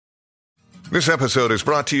This episode is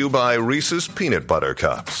brought to you by Reese's Peanut Butter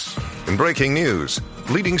Cups. In breaking news,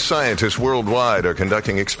 leading scientists worldwide are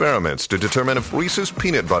conducting experiments to determine if Reese's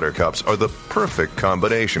Peanut Butter Cups are the perfect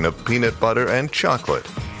combination of peanut butter and chocolate.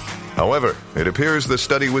 However, it appears the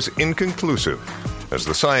study was inconclusive, as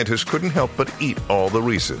the scientists couldn't help but eat all the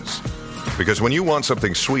Reese's. Because when you want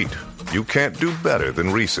something sweet, you can't do better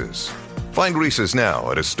than Reese's. Find Reese's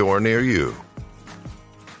now at a store near you.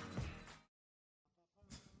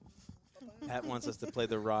 Pat wants us to play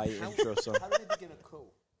the Rye intro song. How do they begin a coup?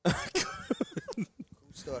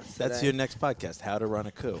 That's your next podcast, How to Run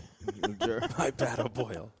a Coup. By Pat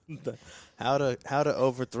O'Boyle. How to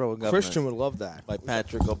Overthrow a Government. Christian would love that. By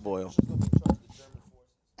Patrick O'Boyle.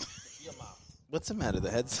 What's the matter?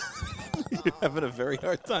 The headset? You're having a very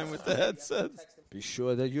hard time with the headsets. Be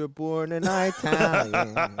sure that you're born in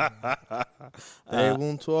Italian. They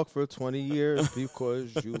won't talk for 20 years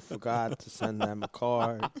because you forgot to send them a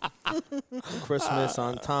card. Christmas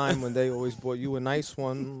on time when they always bought you a nice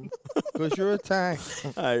one because you're Italian.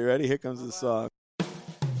 All right, ready? Here comes the song.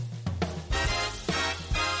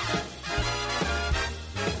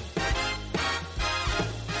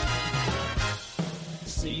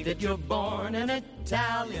 See that you're born an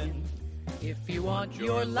Italian if you want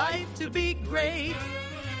your life to be great.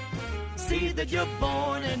 See that you're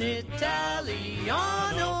born an Italiano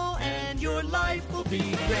and your life will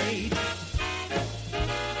be great.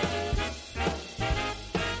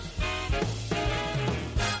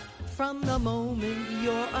 From the moment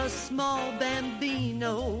you're a small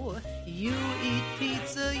bambino, you eat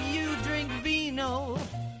pizza, you drink vino.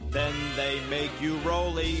 Then they make you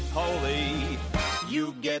roly-poly.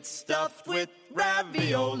 You get stuffed with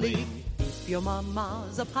ravioli. If your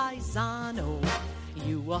mama's a paisano,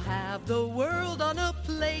 you will have the world on a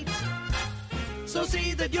plate. So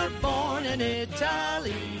see that you're born an Italiano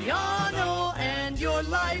and your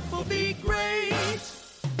life will be great.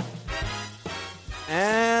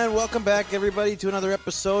 And welcome back, everybody, to another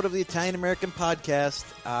episode of the Italian American Podcast.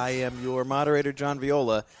 I am your moderator, John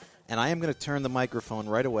Viola. And I am going to turn the microphone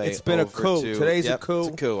right away. It's been a coup. Today's a coup.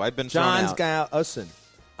 It's a coup. I've been John's thrown out. listen,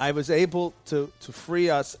 I was able to free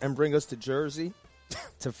us and bring us to Jersey,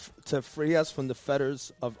 to free us from the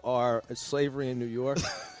fetters of our slavery in New York,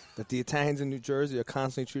 that the Italians in New Jersey are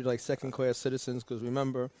constantly treated like second-class citizens. Because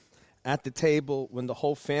remember, at the table, when the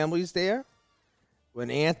whole family's there, when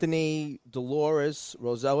Anthony, Dolores,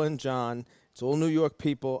 Rosella, and John, it's all New York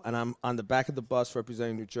people, and I'm on the back of the bus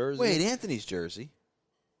representing New Jersey. Wait, Anthony's Jersey?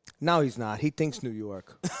 No, he's not. He thinks New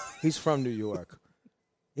York. He's from New York.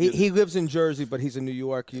 He lives in Jersey, but he's in New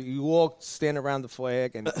York. You all stand around the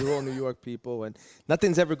flag, and you're all New York people, and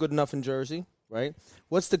nothing's ever good enough in Jersey, right?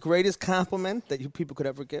 What's the greatest compliment that you people could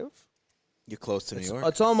ever give? You're close to New York.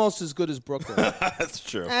 It's almost as good as Brooklyn. That's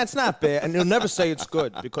true. It's not bad, and you'll never say it's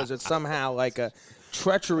good because it's somehow like a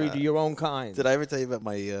treachery to your own kind. Did I ever tell you about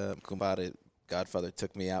my kumbare godfather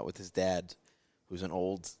took me out with his dad, who's an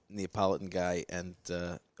old Neapolitan guy and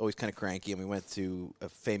always kind of cranky, and we went to a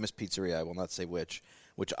famous pizzeria, I will not say which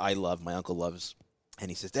I love, my uncle loves. And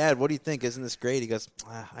he says, Dad, what do you think? Isn't this great? He goes,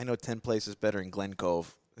 I know 10 places better in Glen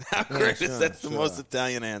Cove. How great is that? That's the most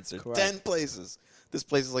Italian answer. Correct. 10 places. This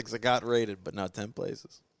place is like Zagat rated, but not 10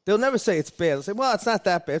 places. They'll never say it's bad. They'll say, well, it's not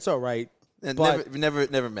that bad. It's all right. And But-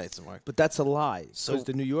 never made some mark. But that's a lie. So- Because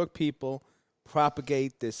the New York people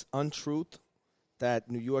propagate this untruth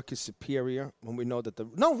that New York is superior when we know that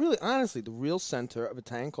honestly, the real center of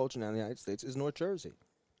Italian culture now in the United States is North Jersey.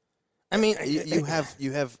 I mean,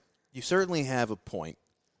 You certainly have a point.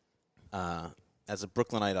 As a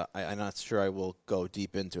Brooklynite, I'm not sure I will go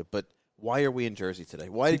deep into it, but why are we in Jersey today?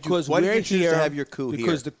 Why did you choose to have your coup here?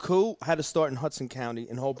 Because the coup had to start in Hudson County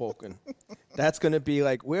in Hoboken. That's going to be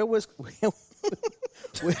like, where was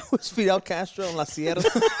Fidel Castro in La Sierra?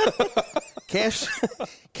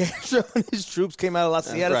 Castro and his troops came out of La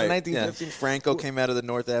Sierra in 1950. Yeah. Franco came out of the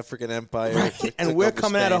North African Empire. Right. And we're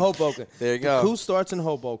coming out of Hoboken. There you go. The coup starts in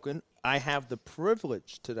Hoboken. I have the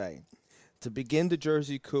privilege today to begin the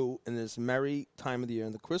Jersey coup in this merry time of the year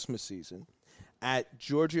in the Christmas season at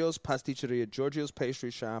Giorgio's Pasticceria, Giorgio's Pastry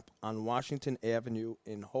Shop on Washington Avenue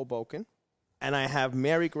in Hoboken. And I have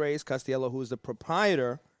Mary Grace Castiello, who is the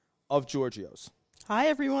proprietor of Giorgio's. Hi,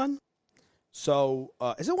 everyone. So,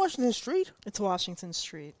 is it Washington Street? It's Washington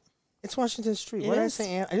Street. It's Washington Street. It What did I is.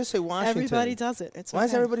 say? I just say Washington. Everybody does it. Why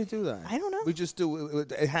does everybody do that? I don't know. We just do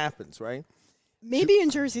it. It happens, right? Maybe in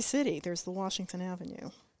Jersey City, there's the Washington Avenue.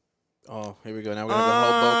 Oh, here we go. Now we're going to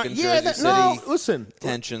Hoboken, Jersey City. No, listen.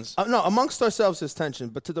 Tensions. No, amongst ourselves there's tension,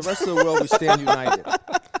 but to the rest of the world we stand united.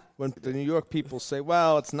 When the New York people say,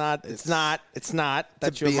 well, it's not. That's to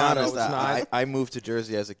your be motto. honest, It's not. I moved to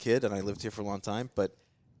Jersey as a kid, and I lived here for a long time, but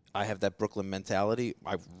I have that Brooklyn mentality.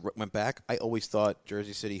 I went back. I always thought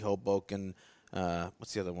Jersey City, Hoboken,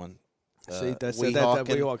 what's the other one? See, that's Weehawken.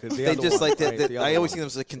 Weehawken, the They other just one, like right, that. the other I always one. think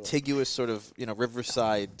of them as a contiguous sort of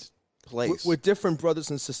riverside place. We're different brothers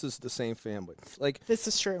and sisters of the same family. Like This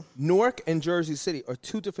is true. Newark and Jersey City are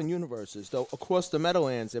two different universes, though across the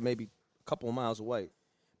Meadowlands they're maybe a couple of miles away.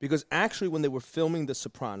 Because actually when they were filming The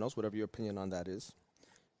Sopranos, whatever your opinion on that is,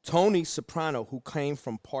 Tony Soprano, who came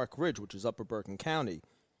from Park Ridge, which is Upper Bergen County,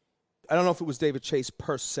 I don't know if it was David Chase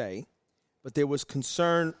per se, but there was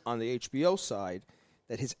concern on the HBO side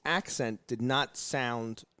that his accent did not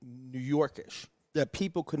sound New Yorkish, that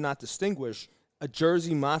people could not distinguish a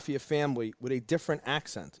Jersey Mafia family with a different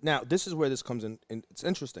accent. Now, this is where this comes in. It's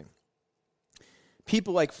interesting.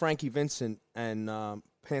 People like Frankie Vincent and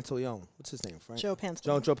Pantaleone. What's his name? Joe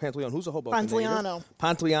Pantaleone. Joe Pantaleone, who's a Hoboken native. Pantaleano.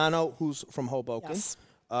 Pantaleano, who's from Hoboken. Yes.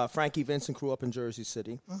 Frankie Vincent grew up in Jersey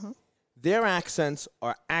City. Mm-hmm. Their accents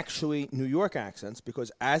are actually New York accents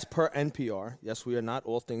because as per NPR, yes, we are not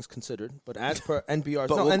all things considered, but as per NPR.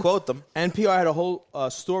 But we'll quote them. NPR had a whole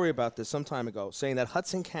story about this some time ago, saying that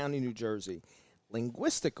Hudson County, New Jersey,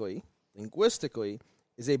 linguistically,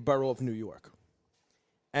 is a borough of New York.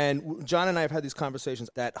 And John and I have had these conversations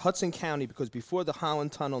that Hudson County, because before the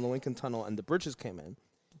Holland Tunnel, the Lincoln Tunnel, and the bridges came in,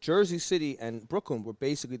 Jersey City and Brooklyn were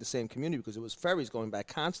basically the same community because it was ferries going back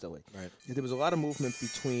constantly. Right. There was a lot of movement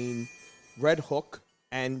between Red Hook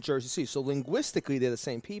and Jersey City. So linguistically, they're the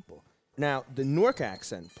same people. Now, the Newark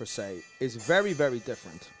accent, per se, is very, very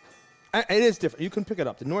different. It is different. You can pick it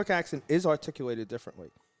up. The Newark accent is articulated differently.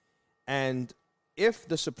 And if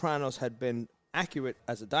The Sopranos had been accurate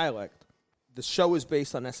as a dialect, the show is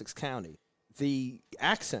based on Essex County. The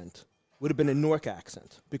accent would have been a Newark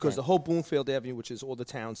accent because the whole Bloomfield Avenue, which is all the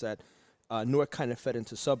towns that Newark kind of fed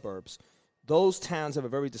into suburbs, those towns have a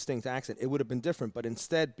very distinct accent. It would have been different, but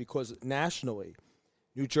instead, because nationally,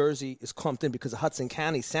 New Jersey is clumped in because of Hudson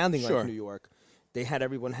County sounding like New York, they had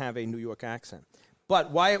everyone have a New York accent.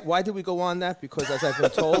 But why did we go on that? Because as I've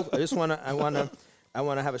been told, I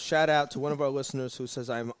want to have a shout out to one of our listeners who says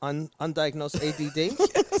I'm undiagnosed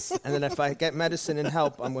ADD, and then if I get medicine and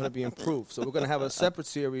help, I'm going to be improved. So we're going to have a separate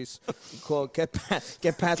series called Get Pat to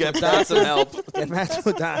a Doctor. Some help. Get Pat to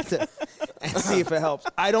a Doctor and see if it helps.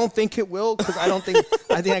 I don't think it will because I think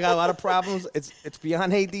I got a lot of problems. It's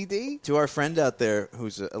beyond ADD. To our friend out there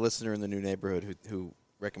who's a listener in the new neighborhood who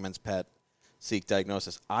recommends Pat seek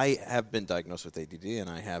diagnosis, I have been diagnosed with ADD and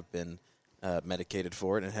I have been medicated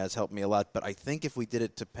for it, and it has helped me a lot. But I think if we did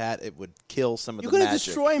it to Pat, it would kill some of the magic. You're going to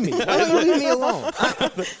destroy me. Why don't you leave me alone? I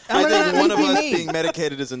think one of us being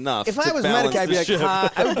medicated is enough. If to I was balance medicated,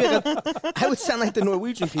 I'd be the like, ship. I would sound like the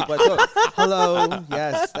Norwegian people. I'd go, hello,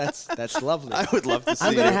 yes, that's lovely. I would love to see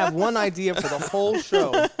I'm going to you. have one idea for the whole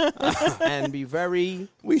show and be very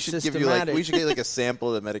We should systematic. we should get like a sample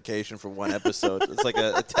of the medication for one episode. It's like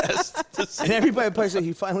a test. To see. And everybody probably say,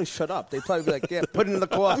 he finally shut up. They'd probably be like, yeah, put it in the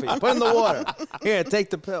coffee, put it in the water. Here, take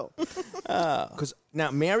the pill. Because now,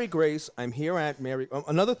 Mary Grace, I'm here at Mary.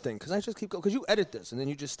 Another thing, because I just keep going, because you edit this, and then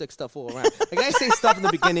you just stick stuff all around. Like, I say stuff in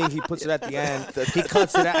the beginning, he puts it at the end, he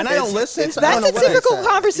cuts it out, and I don't listen, so I don't That's know a what I typical say.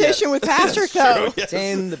 conversation with Patrick, though. It's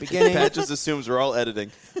in the beginning. Pat just assumes we're all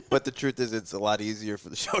editing, but the truth is, it's a lot easier for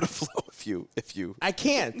the show to flow if you. I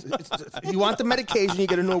can't. If you want the medication, you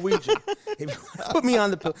get a Norwegian. If you put me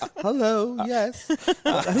on the pill. Hello, yes.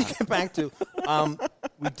 Let me get back to,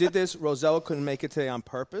 we did this. Rosella couldn't make it today on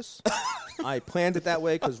purpose. I planned it that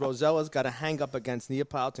way because Rosella's got to hang up against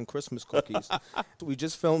Neapolitan Christmas cookies. We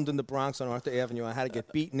just filmed in the Bronx on Arthur Avenue. I had to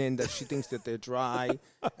get beaten in that she thinks that they're dry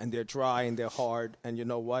and they're hard. And you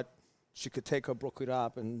know what? She could take her brook it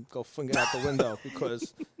up and go fling it out the window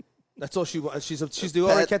because that's all she wants. She's the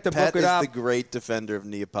only cat that Pat brook it up. is the great defender of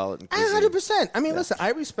Neapolitan cuisine. 100%. I mean, listen,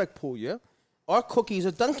 I respect Puglia. Our cookies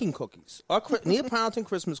are Dunkin' cookies. Our Neapolitan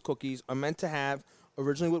Christmas cookies are meant to have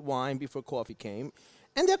originally with wine before coffee came,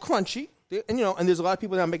 and they're crunchy. And there's a lot of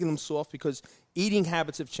people that are making them soft because eating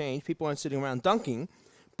habits have changed. People aren't sitting around dunking.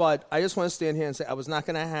 But I just want to stand here and say I was not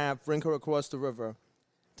going to bring her across the river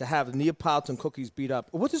to have Neapolitan cookies beat up.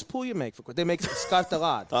 What does Puglia make for cookies? They make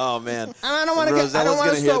scartalade. Oh man! And I don't want to get. I don't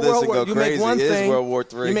want to start World War. You make one thing. World War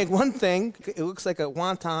III. You make one thing. It looks like a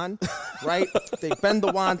wonton, right? They bend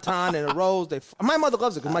the wonton and it rolls. My mother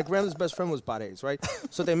loves it because my grandmother's best friend was Bades, right?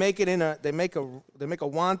 So they make it in a. They make a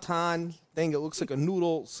wonton thing. It looks like a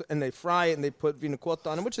noodle, and they fry it and they put vinacotta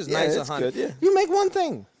on it, which is nice and honey. Good, yeah. You make one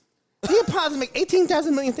thing. Neapolitans make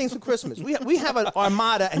 18,000 million things for Christmas. We have an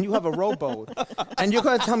armada and you have a rowboat. And you're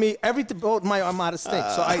going to tell me every boat in my armada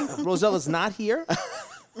stinks. So Rosella's not here.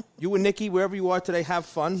 You and Nikki, wherever you are today, have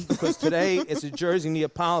fun because today it's a Jersey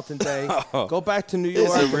Neapolitan day. Go back to New York.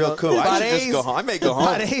 This is real cool. I should just go home. I may go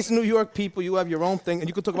home. Bades, New York people, you have your own thing, and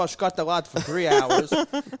you can talk about scartalat for 3 hours. I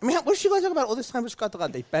mean, what should you guys talk about all this time with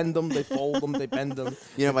scartalat? They bend them, they fold them, they bend them.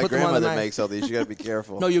 You know, my grandmother makes all these. You got to be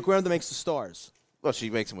careful. No, your grandmother makes the stars. Well, she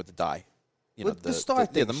makes them with the dye. You know, the star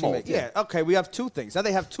thing. The mold. Yeah, okay, we have 2 things. Now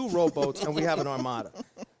they have 2 rowboats, and we have an armada.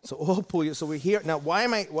 So all pull you. So we're here. Now, why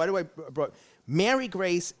do I brought... Mary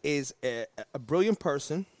Grace is a brilliant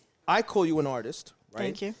person. I call you an artist, right?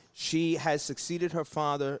 Thank you. She has succeeded her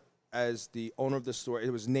father as the owner of the store.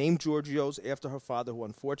 It was named Giorgio's after her father, who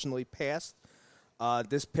unfortunately passed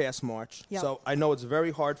this past March. Yep. So I know it's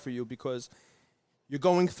very hard for you because you're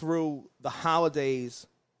going through the holidays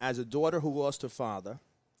as a daughter who lost her father.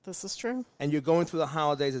 This is true. And you're going through the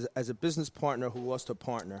holidays as a business partner who lost her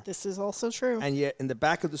partner. This is also true. And yet in the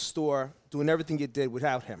back of the store, doing everything you did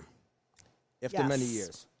without him after many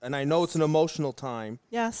years. And I know it's an emotional time.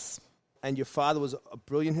 Yes. And your father was a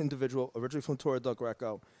brilliant individual, originally from Torre del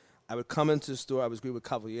Greco. I would come into the store. I was agreed with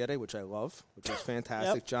Cavaliere, which I love, which is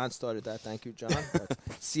fantastic. Yep. John started that. Thank you, John.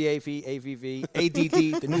 CAVAVV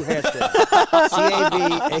ADD, the new hashtag.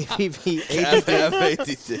 CAVAVV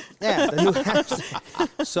ADD. Yeah, the new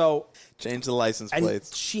hashtag. So change the license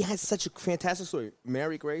plates. She has such a fantastic story.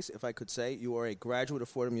 Mary Grace, if I could say, you are a graduate of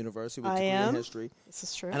Fordham University with a I degree am. in history. This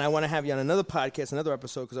is true. And I want to have you on another podcast, another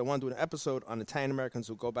episode, because I want to do an episode on Italian Americans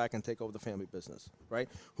who go back and take over the family business, right?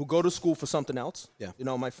 Who go to school for something else. Yeah. You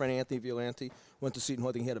know, my friend Anthony Violanti went to Seton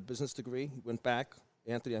Hall. I think he had a business degree. He went back.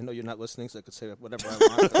 Anthony, I know you're not listening, so I could say whatever I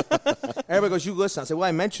want. Everybody goes, you listen. I say, well,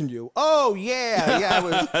 I mentioned you. Oh, yeah. I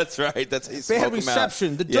was. That's right. That's how you Bad smoke 'em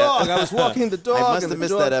reception. out. The dog. I was walking the dog. I must have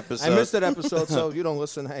missed that episode. I missed that episode, so you don't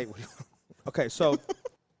listen. Hey. Okay, so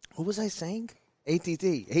what was I saying?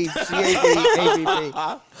 ATD. AVP.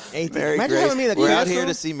 Mary Imagine Grace. having me in the We're out classroom. here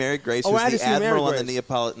to see Mary Grace, Oh, we're out who's to the see Mary admiral on the Grace.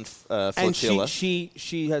 Neapolitan And flotilla.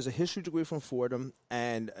 she has a history degree from Fordham,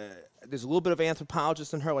 and there's a little bit of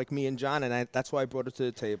anthropologist in her, like me and John, and that's why I brought her to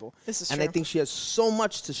the table. This is and true. I think she has so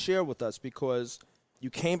much to share with us because you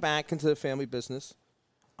came back into the family business.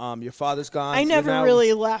 Your father's gone. I never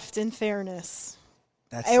really left, in fairness.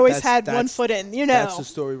 I always had one foot in, you know. That's the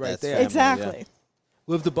story right That's there. family, Exactly. yeah.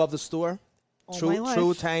 Lived above the store. All True, my life.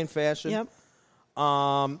 true Italian fashion. Yep.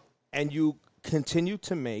 And you continue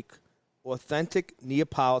to make authentic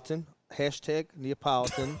Neapolitan,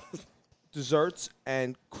 #Neapolitan, desserts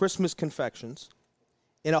and Christmas confections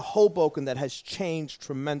in a Hoboken that has changed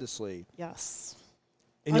tremendously Yes.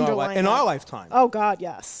 in our lifetime. Oh, God,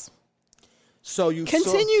 yes. So you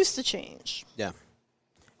Continues to change. Yeah.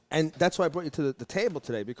 and that's why I brought you to the table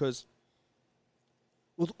today because.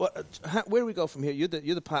 Where do we go from here?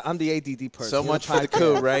 I'm the ADD person. So You're much for the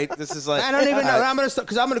coup, right? This is like I don't even know. I'm going to start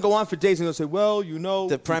because I'm going to go on for days and they'll say, "Well, you know,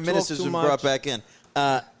 the prime you talk minister's too been much." brought back in.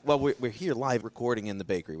 Well, we're here live recording in the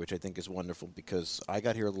bakery, which I think is wonderful because I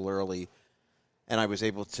got here a little early, and I was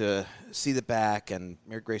able to see the back. And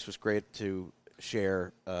Mary Grace was great to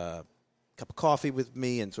share a cup of coffee with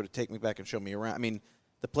me and sort of take me back and show me around. I mean,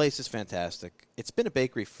 the place is fantastic. It's been a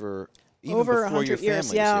bakery for even Over before your 100 years,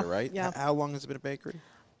 family's yeah, here, right? yeah. How long has it been a bakery?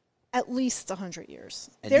 At least 100 years.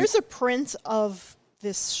 And There's a print of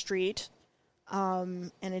this street,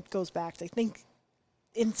 and it goes back, I think,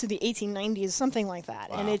 into the 1890s, something like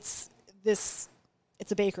that. Wow. And it's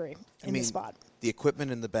a bakery in this spot. The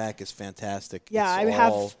equipment in the back is fantastic. Yeah, It's I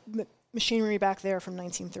have machinery back there from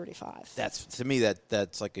 1935. That's to me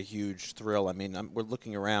that's like a huge thrill. I mean, we're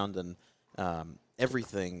looking around and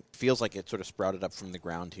everything feels like it sort of sprouted up from the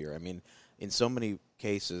ground here. I mean, in so many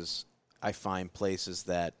cases, I find places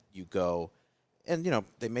that you go, and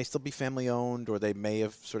they may still be family owned or they may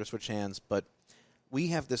have sort of switched hands, but we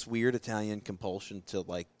have this weird Italian compulsion to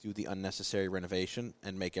like do the unnecessary renovation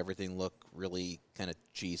and make everything look really kind of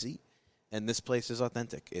cheesy. And this place is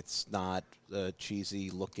authentic. It's not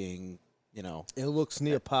cheesy looking, It looks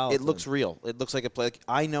Neapolitan. It looks real. It looks like a place.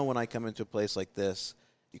 I know when I come into a place like this,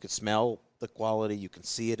 you can smell the quality. You can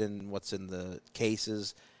see it in what's in the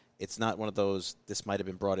cases. It's not one of those, this might have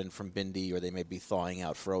been brought in from Bindi or they may be thawing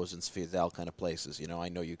out frozen Sfidel kind of places. I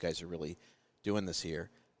know you guys are really doing this here.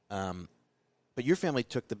 But your family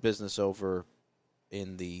took the business over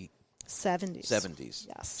in the 70s. 70s.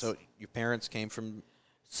 Yes. So your parents came from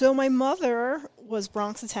So my mother was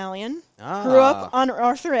Bronx Italian. Ah. Grew up on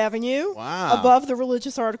Arthur Avenue. Wow. Above the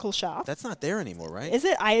religious article shop. That's not there anymore, right? Is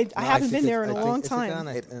it? I haven't been there in a long Is it time. gone?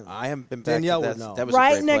 I haven't been back. Danielle to would that. know. That was a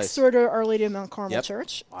Right great next place. door to Our Lady of Mount Carmel Yep.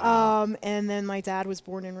 Church. Wow. And then my dad was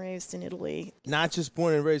born and raised in Italy. Not just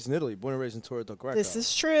born and raised in Italy, born and raised in Torre del Greco. This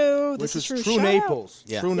is true. which This was is true. true Shout out. Naples.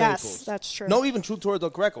 Yeah. True Yes, Naples. that's true. No, even true Torre del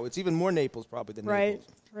Greco. It's even more Naples probably than Right, Naples.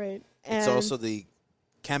 right. It's And also the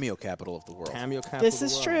cameo capital of the world. Cameo capital this of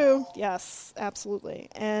is the true. world. Yes, absolutely.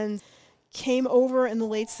 And came over in the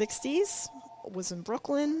late 60s, was in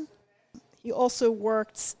Brooklyn. He also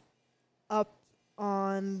worked up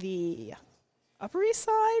on the Upper East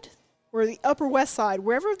Side or the Upper West Side,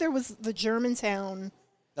 wherever there was the Germantown.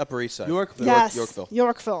 Upper East Side. Yorkville. Yes,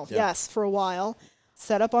 Yorkville. Yeah. yes, for a while.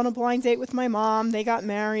 Set up on a blind date with my mom. They got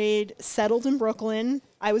married, settled in Brooklyn.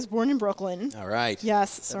 I was born in Brooklyn. All right.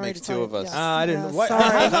 Yes, That sorry makes to two tell of you. us. Yes, I didn't yes, know. What, sorry,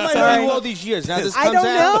 how come I sorry. know you all these years? Now this I comes don't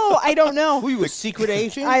out? know. I don't know. Who you, a secret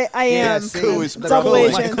agent? I am. see? Coup is That's double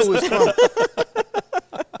where my agent. coup is from.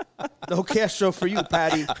 No Castro for you,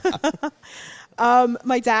 Patty.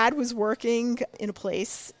 My dad was working in a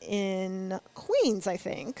place in Queens, I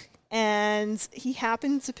think, and he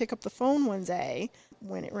happened to pick up the phone one day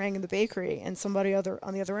when it rang in the bakery, and somebody on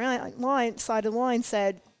the other side of the line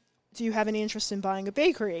said, "Do you have any interest in buying a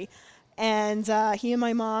bakery?" And he and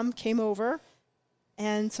my mom came over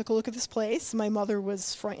and took a look at this place. My mother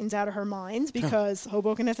was frightened out of her mind because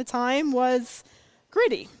Hoboken at the time was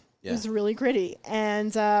gritty. Yeah. It was really gritty,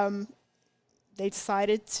 and they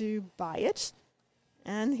decided to buy it.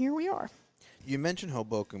 And here we are. You mentioned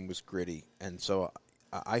Hoboken was gritty, and so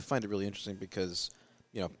I find it really interesting because,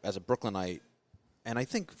 as a Brooklynite, and I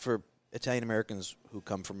think for Italian Americans who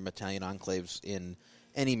come from Italian enclaves in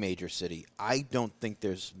any major city, I don't think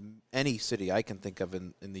there's any city I can think of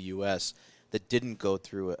in the U.S. that didn't go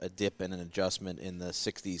through a dip and an adjustment in the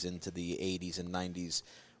 60s into the 80s and 90s,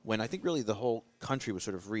 when I think really the whole country was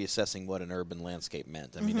sort of reassessing what an urban landscape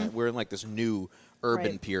meant. I mean, we're in like this new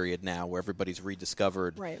urban Right. period now where everybody's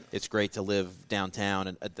rediscovered. Right. It's great to live downtown.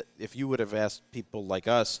 And if you would have asked people like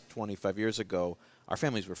us 25 years ago, our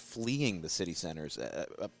families were fleeing the city centers,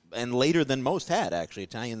 and later than most had, actually.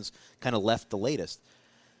 Italians kind of left the latest.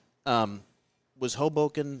 Was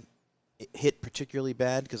Hoboken hit particularly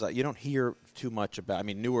bad? Because you don't hear too much about. I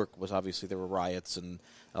mean, Newark was obviously, there were riots and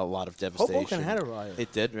a lot of devastation. Hoboken had a riot.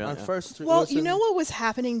 It did, really? On first three, Well, you know what was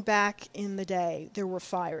happening back in the day? There were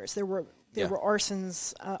fires. There were Yeah.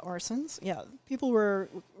 arsons. Arsons? Yeah. People were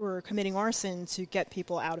committing arson to get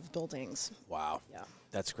people out of buildings. Wow. Yeah.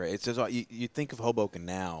 That's great. It's just, you think of Hoboken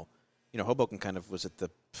now. Hoboken kind of was at the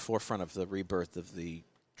forefront of the rebirth of the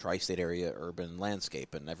tri-state area urban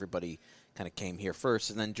landscape, and everybody kind of came here first,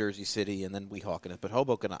 and then Jersey City, and then Weehawken. But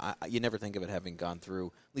Hoboken, you never think of it having gone through,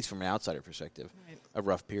 at least from an outsider perspective, a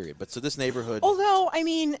rough period. But so this neighborhood... Although, I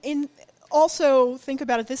mean, also think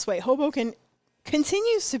about it this way. Hoboken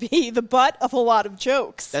continues to be the butt of a lot of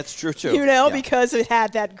jokes. That's true, too. Yeah. because Because it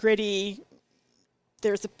had that gritty...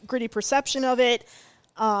 There's a gritty perception of it.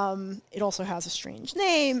 It also has a strange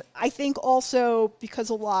name. I think also because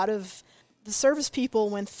a lot of the service people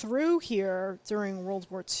went through here during World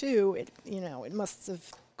War II, it must have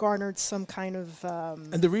garnered some kind of...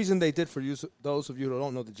 And the reason they did, for those of you who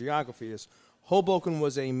don't know the geography, is Hoboken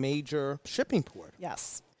was a major shipping port.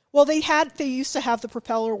 Yes. Well, they used to have the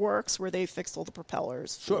propeller works where they fixed all the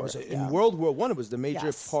propellers. Sure. It was in World War I, it was the major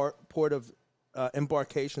Yes. port of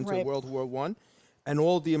embarkation to Right. World War I. And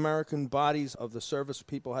all the American bodies of the service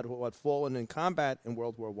people who had fallen in combat in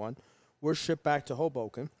World War I were shipped back to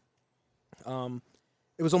Hoboken.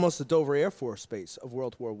 It was almost the Dover Air Force Base of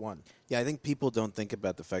World War I. Yeah, I think people don't think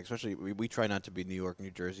about the fact, especially we try not to be New York,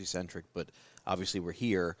 New Jersey centric, but obviously we're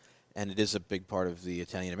here, and it is a big part of the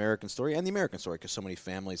Italian-American story and the American story because so many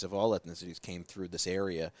families of all ethnicities came through this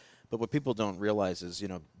area. But what people don't realize is,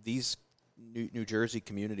 these New Jersey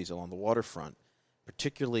communities along the waterfront,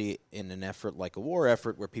 particularly in an effort like a war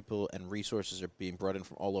effort where people and resources are being brought in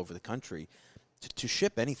from all over the country, to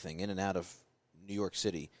ship anything in and out of New York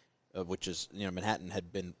City, which is, Manhattan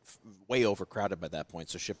had been way overcrowded by that point,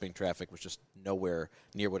 so shipping traffic was just nowhere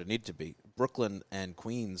near what it needed to be. Brooklyn and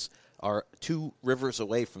Queens are 2 rivers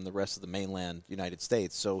away from the rest of the mainland United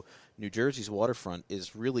States, so New Jersey's waterfront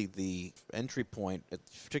is really the entry point,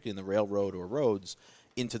 particularly in the railroad or roads,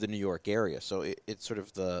 into the New York area. So it's sort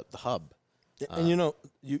of the hub. And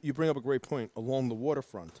you bring up a great point along the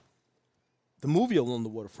waterfront. The movie Along the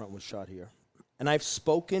Waterfront was shot here. And I've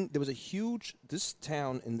spoken, there was this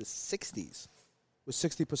town in the 60s was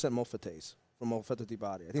 60% Molfettese from Molfetta di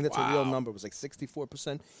Bari. I think that's a real number. It was like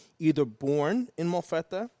 64% either born in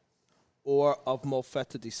Molfetta or of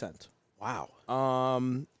Molfetta descent. Wow.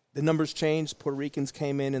 The numbers changed. Puerto Ricans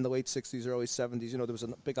came in the late 60s, early 70s. There was a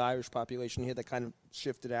big Irish population here that kind of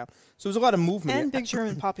shifted out. So there was a lot of movement. And big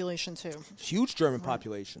German population, too. Huge German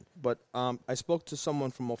population. But I spoke to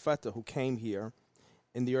someone from Molfetta who came here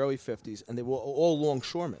in the early 50s, and they were all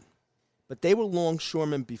longshoremen. But they were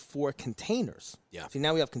longshoremen before containers. Yeah. See,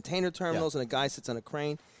 now we have container terminals, and a guy sits on a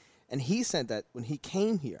crane. And he said that when he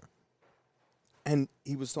came here, and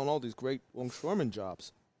he was doing all these great longshoreman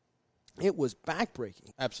jobs, it was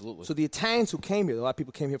backbreaking. Absolutely. So the Italians who came here, a lot of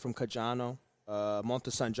people came here from Caggiano,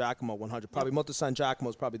 Monte San Giacomo, 100. Probably Monte San Giacomo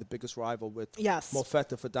is probably the biggest rival with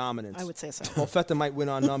Molfetta for dominance. I would say so. Molfetta might win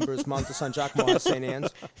on numbers. Monte San Giacomo has St.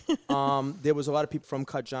 Anne's. There was a lot of people from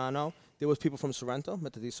Caggiano. There was people from Sorrento,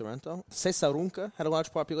 Meta di Sorrento. Cesarunca had a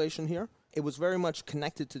large population here. It was very much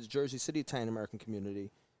connected to the Jersey City Italian-American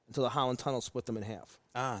community until the Holland Tunnel split them in half.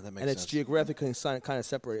 That makes sense. And it's geographically kind of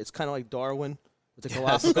separated. It's kind of like Darwin with the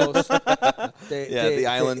Galapagos. The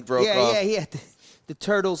island broke off. Yeah. The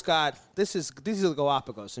turtles got these are the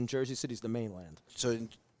Galapagos, and Jersey City's the mainland. So,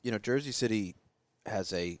 Jersey City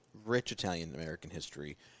has a rich Italian-American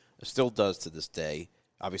history. It still does to this day.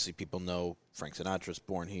 Obviously, people know Frank Sinatra's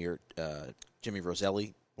born here. Jimmy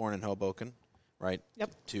Roselli, born in Hoboken, right?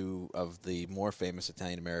 Yep. Two of the more famous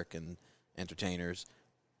Italian-American entertainers.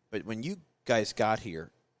 But when you guys got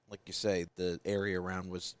here, like you say, the area around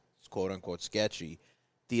was quote-unquote sketchy.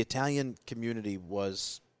 The Italian community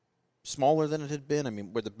was smaller than it had been. I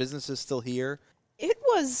mean, were the businesses still here? It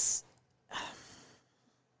was...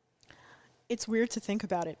 It's weird to think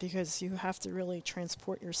about it because you have to really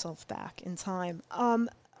transport yourself back in time.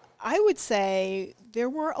 I would say there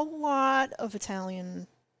were a lot of Italian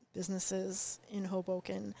businesses in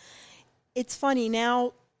Hoboken. It's funny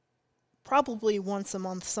now. Probably once a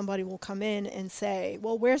month, somebody will come in and say,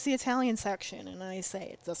 well, where's the Italian section? And I say,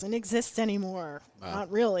 it doesn't exist anymore. Wow.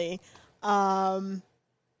 Not really. But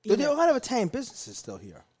there are a lot of Italian businesses still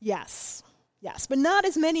here. Yes, but not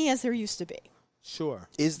as many as there used to be. Sure.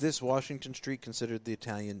 Is this Washington Street considered the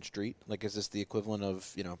Italian street? Like, is this the equivalent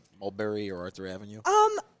of, Mulberry or Arthur Avenue?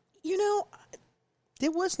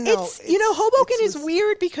 There was no... Hoboken is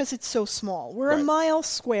weird because it's so small. We're a mile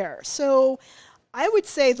square. So... I would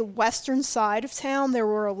say the western side of town, there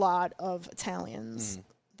were a lot of Italians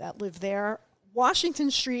that lived there.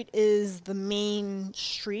 Washington Street is the main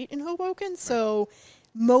street in Hoboken, so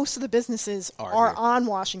most of the businesses are on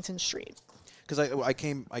Washington Street. Because I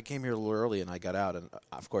came here a little early and I got out, and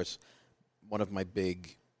of course, one of my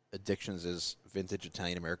big addictions is vintage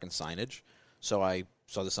Italian-American signage. So I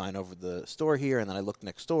saw the sign over the store here, and then I looked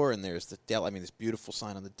next door, and there's the deli. I mean, this beautiful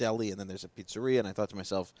sign on the deli, and then there's a pizzeria, and I thought to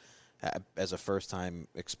myself, as a first-time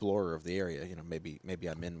explorer of the area, maybe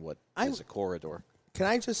I'm in what is a corridor. Can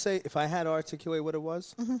I just say, if I had to articulate what it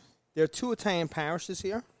was, there are two Italian parishes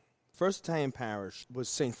here. First Italian parish was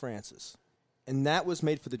St. Francis, and that was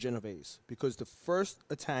made for the Genovese because the first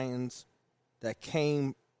Italians that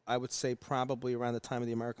came, I would say probably around the time of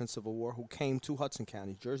the American Civil War, who came to Hudson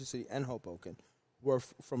County, Jersey City, and Hoboken, were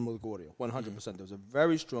from Liguria, 100%. There was a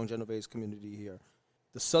very strong Genovese community here.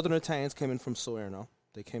 The southern Italians came in from Salerno.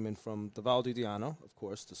 They came in from the Val di Diano, of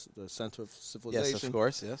course, the center of civilization. Yes, of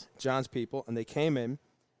course, yes. John's people, and they came in,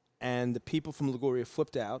 and the people from Liguria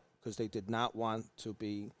flipped out because they did not want to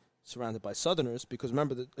be surrounded by Southerners because,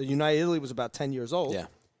 remember, the United Italy was about 10 years old. Yeah.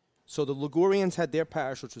 So the Ligurians had their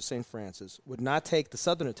parish, which was St. Francis, would not take the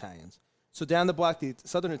Southern Italians. So down the block, the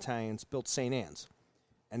Southern Italians built St. Anne's.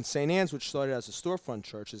 And St. Anne's, which started as a storefront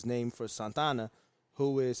church, is named for Sant'Anna,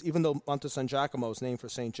 who is, even though Monte San Giacomo is named for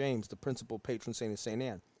St. James, the principal patron saint is St.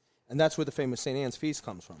 Anne. And that's where the famous St. Anne's feast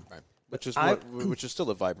comes from. Right. Which is still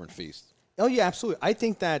a vibrant feast. Oh, yeah, absolutely. I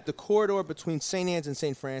think that the corridor between St. Anne's and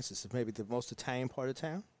St. Francis is maybe the most Italian part of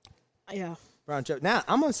town. Yeah. Now,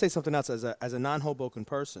 I'm going to say something else as a non-Hoboken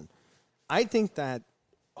person. I think that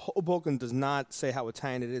Hoboken does not say how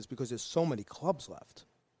Italian it is because there's so many clubs left.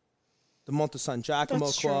 The Monte San Giacomo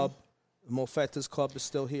That's Club, true. the Molfetta's Club is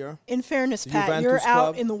still here. In fairness, The Pat, Juventus you're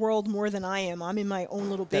out Club. in the world more than I am. I'm in my own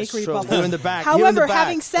little That's bakery true. bubble. You're in the back. However,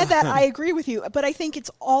 having said that, I agree with you. But I think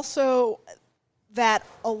it's also that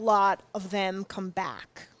a lot of them come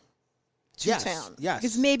back to town. Yes.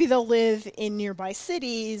 Because maybe they'll live in nearby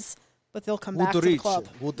cities, but they'll come back to the club.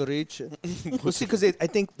 Woodridge. Well, see, because I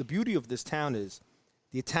think the beauty of this town is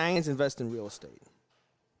the Italians invest in real estate.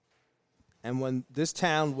 And when this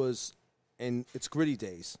town was in its gritty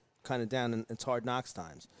days, kind of down in its hard knocks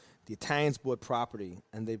times, the Italians bought property,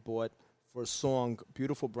 and they bought, for a song,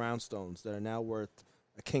 beautiful brownstones that are now worth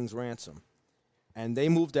a king's ransom. And they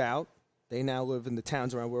moved out. They now live in the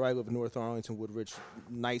towns around where I live in North Arlington, Woodridge,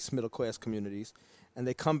 nice middle-class communities. and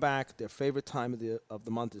they come back. Their favorite time of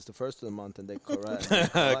the month is the first of the month, and they collect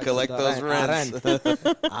those rents.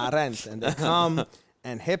 Rent, and they come,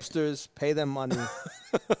 and hipsters pay them money,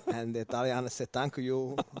 and the Italiano say thank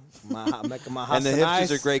you. And the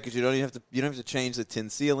hipsters are great because you don't have to change the tin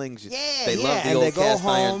ceilings. They love the and old cast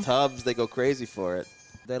iron tubs. They go crazy for it.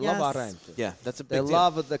 They love rent. Yeah, that's a big They deal.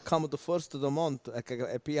 love it. They come the first of the month.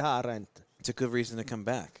 Rent. It's a good reason to come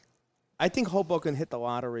back. I think Hoboken hit the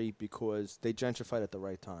lottery because they gentrified at the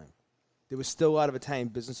right time. There was still a lot of Italian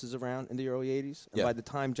businesses around in the early 80s. And by the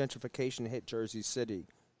time gentrification hit Jersey City,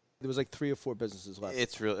 there was like 3 or 4 businesses left.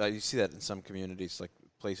 It's real. You see that in some communities, like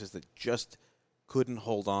places that just couldn't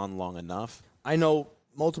hold on long enough. I know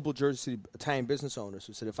multiple Jersey City Italian business owners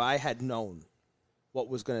who said if I had known what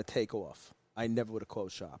was going to take off, I never would have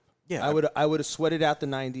closed shop. Yeah. I would have sweated out the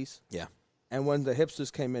 90s. Yeah. And when the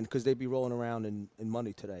hipsters came in, because they'd be rolling around in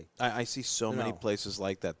money today. I see so many places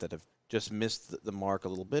like that have just missed the mark a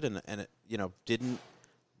little bit, and it didn't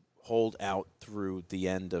hold out through the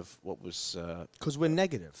end of what was because we're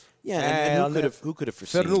negative. Yeah, and who could have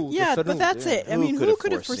foreseen? Yeah, but that's it. I mean, who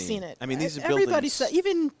could have foreseen it? I mean, these are everybody buildings. said,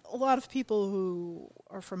 even a lot of people who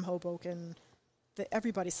are from Hoboken,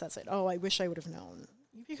 everybody says it. Oh, I wish I would have known,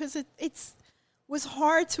 because it's was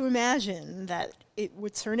hard to imagine that it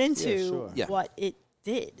would turn into what it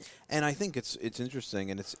did. And I think it's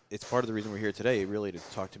interesting, and it's part of the reason we're here today, really, to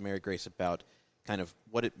talk to Mary Grace about kind of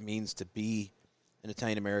what it means to be an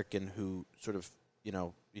Italian American who sort of, you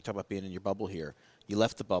talk about being in your bubble here. You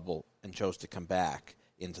left the bubble and chose to come back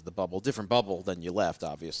into the bubble. Different bubble than you left,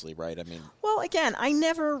 obviously, right? I mean, well, again, I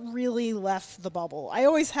never really left the bubble. I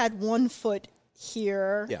always had one foot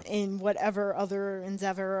here in whatever other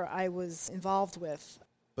endeavor I was involved with.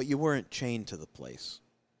 But you weren't chained to the place.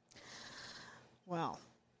 Well,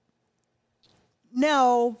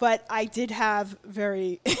 no, but I did have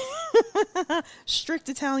very strict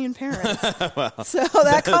Italian parents. So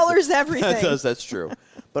that colors everything. That's true.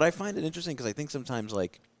 But I find it interesting because I think sometimes,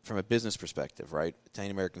 like, from a business perspective, right,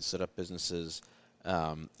 Italian Americans set up businesses.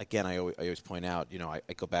 Again, I always point out,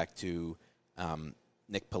 I go back to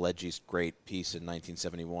Nick Pileggi's great piece in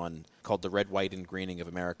 1971 called The Red, White, and Greening of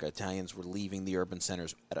America. Italians were leaving the urban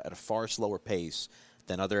centers at a far slower pace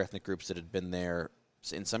than other ethnic groups that had been there,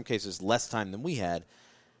 in some cases, less time than we had.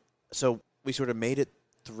 So we sort of made it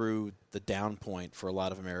through the down point for a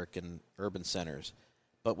lot of American urban centers.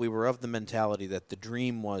 But we were of the mentality that the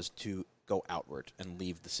dream was to go outward and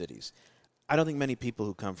leave the cities. I don't think many people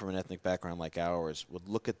who come from an ethnic background like ours would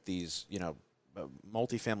look at these,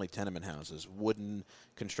 multifamily tenement houses, wooden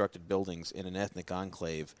constructed buildings in an ethnic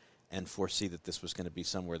enclave, and foresee that this was going to be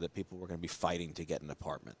somewhere that people were going to be fighting to get an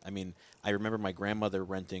apartment. I mean, I remember my grandmother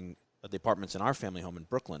renting the apartments in our family home in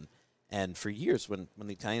Brooklyn, and for years when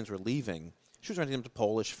the Italians were leaving, she was renting them to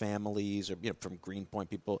Polish families or from Greenpoint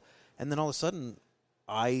people, and then all of a sudden,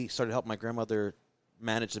 I started helping my grandmother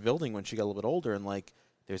manage the building when she got a little bit older, and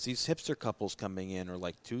there's these hipster couples coming in, or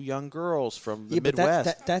 2 young girls from the Midwest.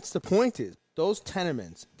 But that's the point is, those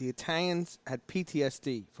tenements, the Italians had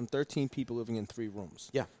PTSD from 13 people living in 3 rooms.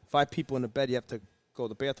 Yeah. 5 people in a bed, you have to go to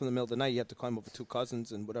the bathroom in the middle of the night, you have to climb over 2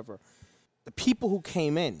 cousins and whatever. The people who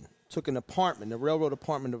came in took an apartment, a railroad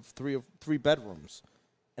apartment of 3 bedrooms,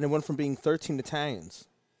 and it went from being 13 Italians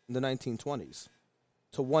in the 1920s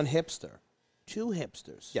to 1 hipster, 2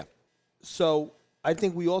 hipsters. Yeah. So I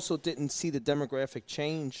think we also didn't see the demographic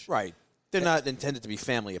change. Right. They're not intended to be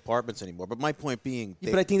family apartments anymore. But my point being...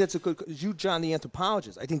 but I think that's a good... You, John, the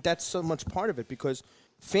anthropologist, I think that's so much part of it because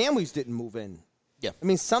families didn't move in. Yeah. I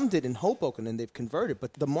mean, some did in Hoboken, and they've converted.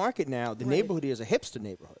 But the market now, the neighborhood here is a hipster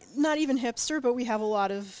neighborhood. Not even hipster, but we have a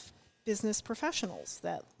lot of business professionals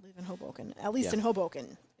that live in Hoboken, at least in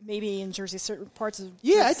Hoboken. Maybe in Jersey, certain parts of...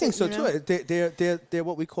 Yeah, I think so, too. They're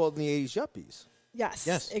what we called in the 80s yuppies.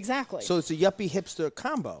 Yes, exactly. So it's a yuppie-hipster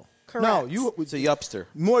combo. Correct. No, it's a yupster.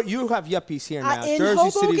 You have yuppies here now. In Jersey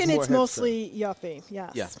Hoboken, City's more it's hipster. mostly yuppie,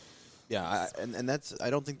 yes. Yeah, and that's... I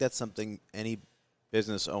don't think that's something any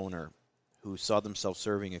business owner who saw themselves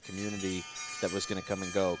serving a community that was going to come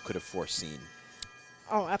and go could have foreseen.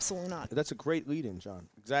 Oh, absolutely not. That's a great lead-in, John.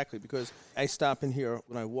 Exactly, because I stop in here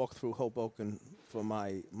when I walk through Hoboken for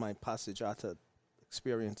my passeggiata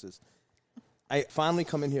experiences. I finally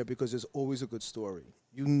come in here because there's always a good story.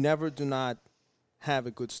 You never do not have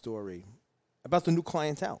a good story about the new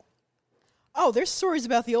clientele. Oh, there's stories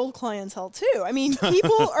about the old clientele, too. I mean,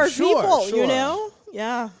 people are people, sure.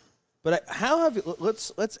 Yeah. But how have you,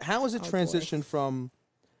 how has it transitioned from...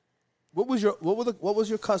 What was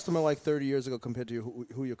your customer like 30 years ago compared to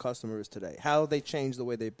who your customer is today? How they changed the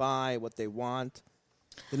way they buy, what they want?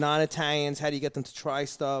 The non-Italians, how do you get them to try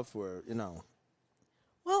stuff or,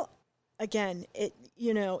 Well, again,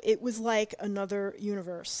 it was like another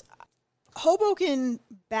universe. Hoboken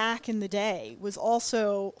back in the day was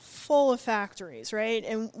also full of factories, right?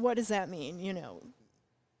 And what does that mean?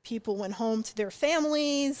 People went home to their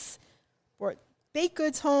families, brought baked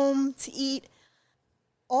goods home to eat.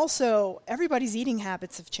 Also, everybody's eating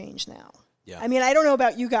habits have changed now. Yeah. I mean, I don't know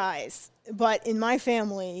about you guys, but in my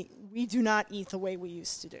family, we do not eat the way we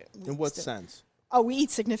used to do. In what sense? Oh, we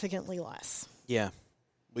eat significantly less. Yeah,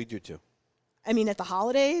 we do too. I mean, at the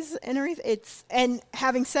holidays and everything, and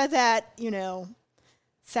having said that,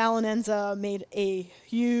 Sal and Enza made a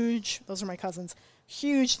those are my cousins,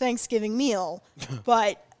 huge Thanksgiving meal,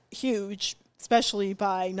 but huge, especially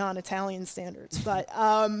by non-Italian standards. But,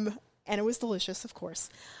 and it was delicious, of course.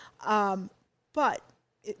 But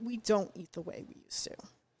we don't eat the way we used to.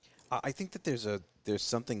 I think that there's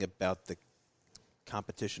something about the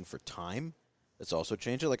competition for time that's also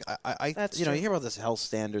changing. Like That's you true. hear about this health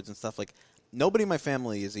standards and stuff. Like nobody in my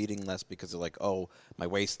family is eating less because they're like, oh, my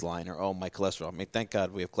waistline or oh, my cholesterol. I mean, thank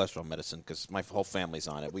God we have cholesterol medicine because my whole family's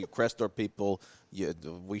on it. We Crestor people,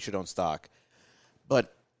 we should own stock.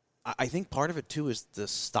 But I think part of it too is the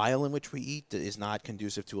style in which we eat is not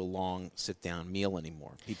conducive to a long sit-down meal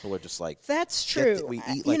anymore. People are just like, That's true. we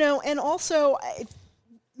eat like, and also,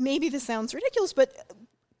 maybe this sounds ridiculous, but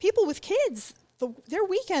people with kids, their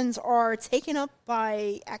weekends are taken up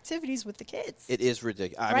by activities with the kids. it is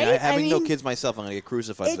ridiculous. I Right? mean, having no mean, kids myself, I'm going to get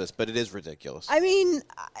crucified for this, but it is ridiculous. I mean,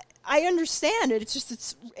 I understand it. It's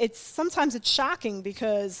just it's sometimes it's shocking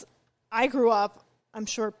because I grew up. I'm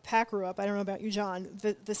sure Pat grew up. I don't know about you, John.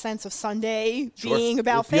 The sense of Sunday being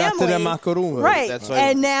about Piatti family, del Macaroon. right? That's why-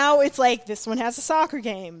 And now it's like this one has a soccer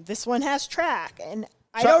game, this one has track, and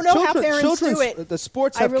I don't know how parents do it. The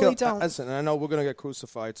sports I have really killed. don't. Listen, I know we're going to get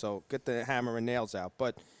crucified, so get the hammer and nails out.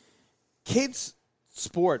 But kids'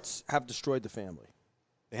 sports have destroyed the family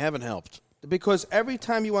They haven't helped. because every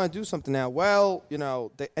time you want to do something now, well, how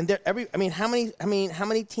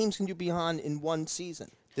many teams can you be on in one season?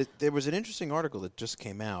 There was an interesting article that just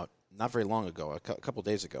came out not very long ago, a couple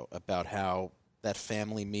days ago, about how that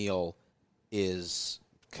family meal is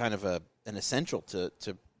kind of an essential to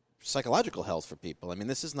psychological health for people. I mean,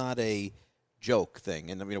 this is not a joke thing.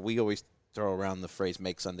 And, I mean, we always throw around the phrase,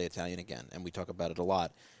 make Sunday Italian again, and we talk about it a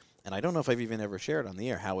lot. And I don't know if I've even ever shared on the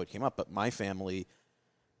air how it came up, but my family,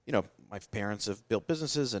 my parents have built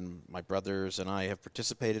businesses, and my brothers and I have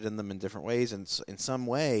participated in them in different ways. And in some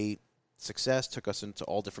way, success took us into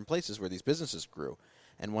all different places where these businesses grew.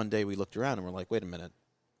 And one day we looked around and we're like, wait a minute,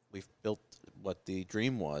 we've built what the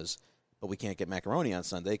dream was, but we can't get macaroni on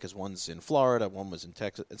Sunday because one's in Florida, one was in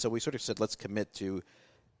Texas. And so we sort of said, let's commit to,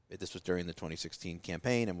 this was during the 2016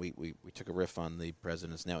 campaign, and we took a riff on the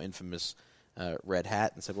president's now infamous red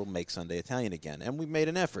hat and said, we'll make Sunday Italian again. And we made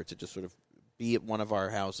an effort to just sort of be at one of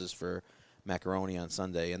our houses for macaroni on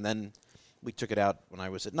Sunday. And then we took it out when I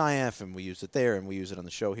was at IAP, and we used it there, and we use it on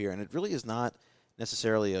the show here. And it really is not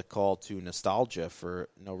necessarily a call to nostalgia for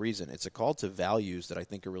no reason. It's a call to values that I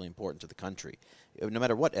think are really important to the country. No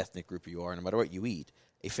matter what ethnic group you are, no matter what you eat,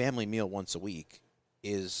 a family meal once a week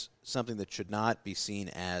is something that should not be seen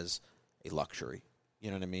as a luxury. You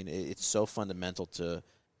know what I mean? It's so fundamental to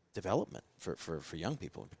development for young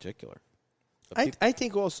people in particular. I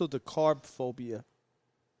think also the carb phobia.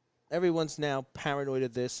 Everyone's now paranoid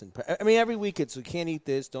of this, and every week it's you can't eat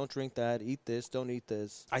this, don't drink that, eat this, don't eat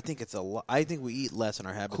this. I think it's I think we eat less, and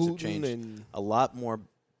our habits have changed a lot more.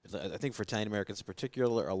 I think for Italian Americans in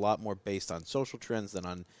particular, a lot more based on social trends than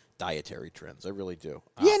on dietary trends. I really do.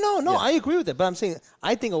 I agree with that. But I'm saying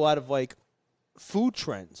I think a lot of like food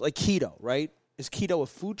trends, like keto, right? Is keto a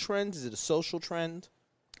food trend? Is it a social trend?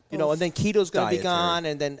 And then keto's going to be gone,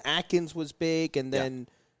 and then Atkins was big, and then.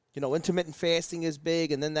 Intermittent fasting is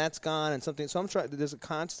big, and then that's gone, and something. So I'm trying. There's a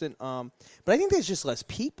constant. But I think there's just less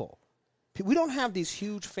people. We don't have these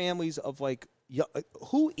huge families of like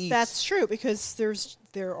who eats. That's true because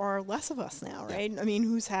there are less of us now, right? I mean,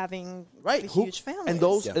 who's having huge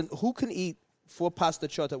families? And and who can eat 4 pasta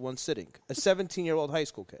chot at one sitting? A 17-year-old high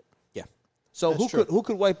school kid. Yeah. So who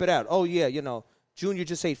could wipe it out? Oh yeah, Junior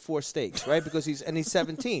just ate 4 steaks, right? Because he's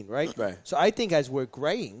 17, right? Right. So I think as we're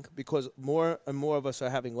graying, because more and more of us are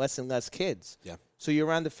having less and less kids. Yeah. So you're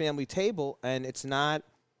around the family table, and it's not,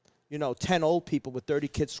 10 old people with 30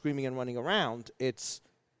 kids screaming and running around. It's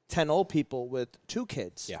 10 old people with 2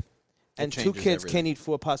 kids. Yeah. And 2 kids can't eat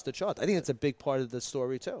 4 pasta chot. I think that's a big part of the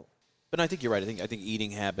story too. But I think you're right. I think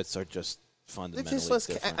eating habits are just fundamentally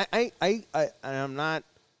different. I'm not.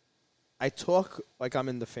 I talk like I'm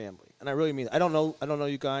in the family, and I really mean it. I don't know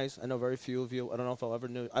you guys. I know very few of you. I don't know if I'll ever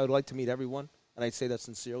know. I would like to meet everyone. and I say that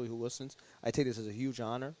sincerely, who listens. I take this as a huge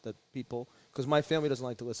honor that people, because my family doesn't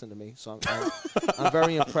like to listen to me, so I'm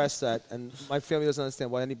very impressed that, and my family doesn't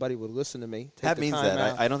understand why anybody would listen to me. That means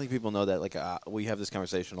that. I don't think people know that. Like we have this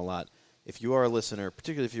conversation a lot. If you are a listener,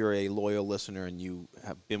 particularly if you're a loyal listener and you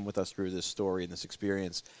have been with us through this story and this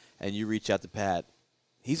experience, and you reach out to Pat,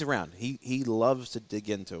 he's around. He loves to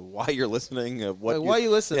dig into why you're listening. Why are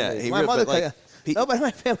you listening? Yeah, to me? My mother. Nobody in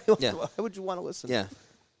my family. Yeah. Why would you want to listen? Yeah.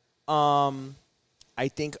 I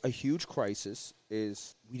think a huge crisis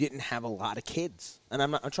is we didn't have a lot of kids, and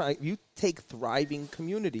I'm trying. You take thriving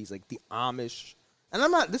communities like the Amish. And I'm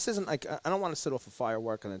not. This isn't like I don't want to set off a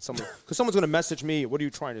firework and then because someone's going to message me. What are you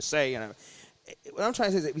trying to say? And what I'm trying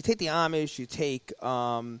to say is that we take the Amish, you take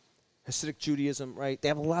Hasidic Judaism, right? They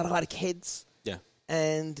have a lot of kids. Yeah.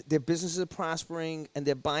 And their businesses are prospering, and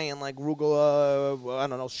they're buying like arugula, I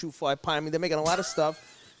don't know, shoe fly pie. I mean, they're making a lot of stuff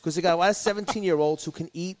because they got a lot of 17-year-olds who can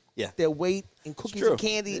eat their weight in cookies and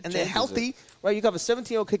candy, and they're healthy, right? You got a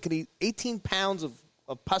 17-year-old kid can eat 18 pounds of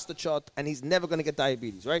pasta chot, and he's never going to get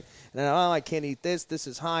diabetes, right? And then, I can't eat this. This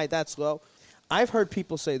is high. That's low. I've heard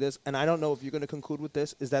people say this, and I don't know if you're going to conclude with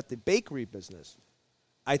this, is that the bakery business,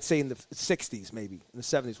 I'd say in the 60s maybe, in the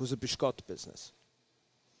 70s, was a biscotti business.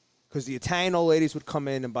 Because the Italian old ladies would come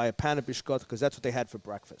in and buy a pan of biscotti because that's what they had for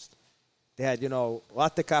breakfast. They had,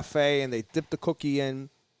 latte cafe, and they dipped the cookie in.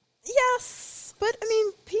 Yes, but,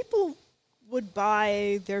 people would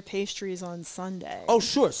buy their pastries on Sunday. Oh,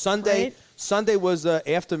 sure. Sunday. Right? Sunday was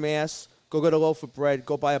after Mass. Go get a loaf of bread.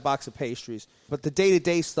 Go buy a box of pastries. But the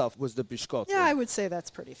day-to-day stuff was the biscotti. Yeah, I would say that's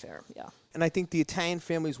pretty fair, yeah. And I think the Italian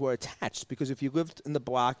families were attached because if you lived in the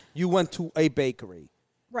block, you went to a bakery.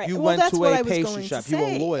 Right. You well, went that's to what a I was pastry going shop. to You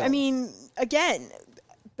say. were loyal. Again,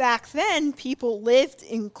 back then, people lived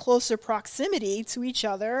in closer proximity to each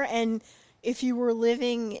other, and if you were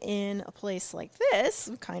living in a place like this,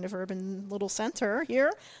 kind of urban little center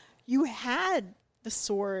here, you had the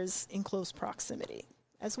stores in close proximity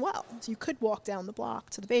as well. So you could walk down the block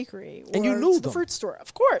to the bakery or and you knew to the them. fruit store.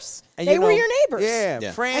 Of course. And they were your neighbors. Yeah.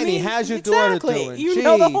 Franny, how's your exactly. daughter doing? You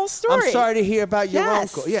know the whole I'm story. sorry to hear about your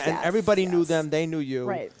Yes, uncle. Yeah, and yes, everybody knew yes. them. They knew you.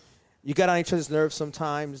 Right. You got on each other's nerves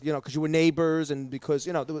sometimes, because you were neighbors and because,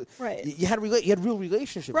 Right. you had real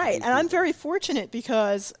relationships. Right, with and I'm people. very fortunate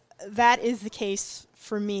because that is the case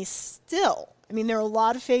for me still. There are a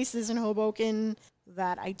lot of faces in Hoboken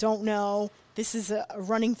that I don't know. This is a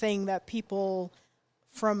running thing that people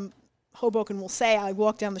from Hoboken will say. I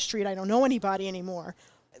walk down the street, I don't know anybody anymore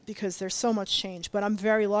because there's so much change. But I'm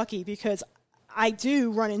very lucky because I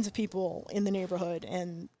do run into people in the neighborhood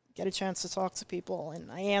and get a chance to talk to people,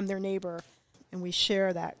 and I am their neighbor, and we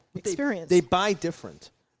share that experience. They buy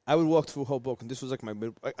different. I would walk through Hoboken. This was like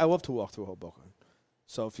I love to walk through Hoboken.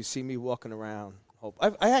 So if you see me walking around,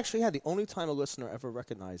 I actually had the only time a listener ever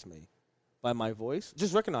recognized me by my voice,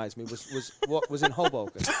 just recognized me, was in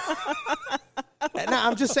Hoboken. And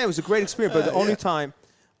I'm just saying it was a great experience, but the only time,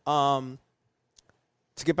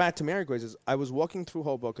 to get back to Mary Grace's, I was walking through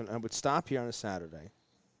Hoboken, and I would stop here on a Saturday,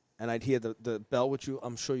 and I'd hear the bell, which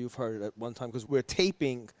I'm sure you've heard it at one time, because we're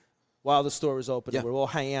taping while the store is open. Yeah. We're all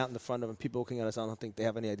hanging out in the front of it, and people looking at us. I don't think they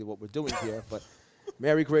have any idea what we're doing here, but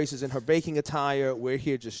Mary Grace is in her baking attire. We're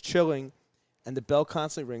here just chilling, and the bell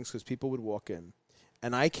constantly rings because people would walk in.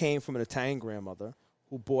 And I came from an Italian grandmother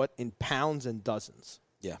who bought in pounds and dozens.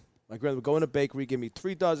 Yeah. My grandmother would go in a bakery, give me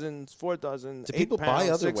 3 dozens, 4 dozens, Do 8 people pounds, buy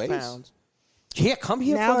other 6 ways? pounds. Yeah, come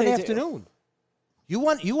here Now for an they do. afternoon. You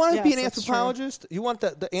want to be Yes, an that's true. anthropologist? You want the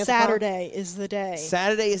anthropologist? Saturday is the day.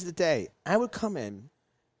 Saturday is the day. I would come in,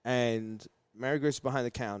 and Mary Grace was behind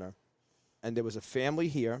the counter, and there was a family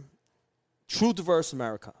here, true diverse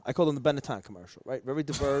America. I call them the Benetton commercial, right? Very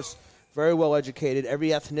diverse, very well educated, every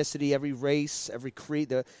ethnicity, every race, every creed.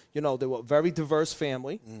 They were a very diverse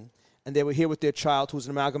family, and they were here with their child, who was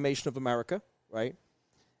an amalgamation of America, right?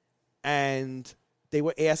 And they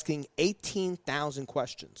were asking 18,000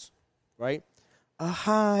 questions, right?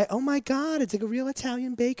 Hi, oh my God, it's like a real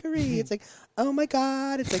Italian bakery. It's like, oh my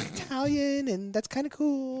God, it's like Italian, and that's kind of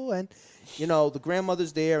cool. And, the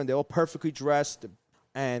grandmother's there, and they're all perfectly dressed.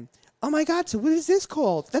 And, oh my God, so what is this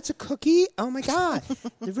called? That's a cookie? Oh my God.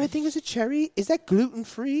 The red thing is a cherry? Is that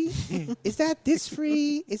gluten-free? Is that this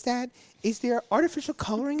free? Is there artificial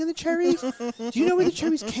coloring in the cherries? Do you know where the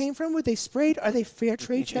cherries came from? Were they sprayed? Are they fair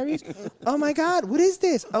trade cherries? Oh my God, what is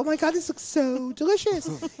this? Oh my God, this looks so delicious.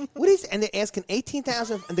 What is? And they're asking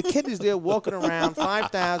 18,000, and the kid is there walking around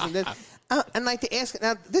 5,000. And like they ask,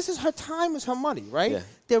 now this is her time, is her money, right? Yeah.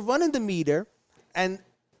 They're running the meter, and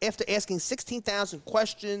after asking 16,000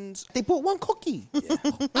 questions, they bought one cookie. Yeah.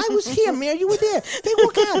 I was here, Mayor. You were there. They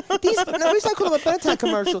walk out. The reason I call them a Benetton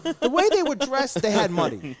commercial, the way they were dressed, they had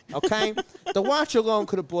money, okay? The watch alone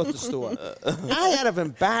could have bought the store. I, out of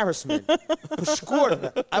embarrassment,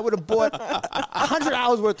 I would have bought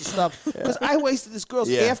 $100 worth of stuff because I wasted this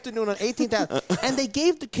girl's afternoon on 18,000. And they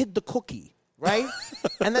gave the kid the cookie, right?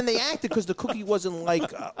 And then they acted because the cookie wasn't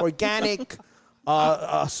like organic,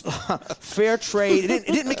 fair trade. It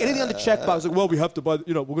didn't make anything on the checkbox. Like, well, we have to buy.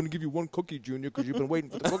 We're going to give you one cookie, Junior, because you've been waiting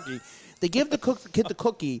for the cookie. They give the kid the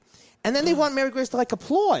cookie, and then they want Mary Grace to like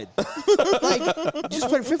applaud. Like, just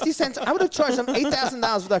put 50 cents. I would have charged them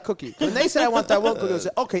 $8,000 for that cookie. When they said I want that one cookie, I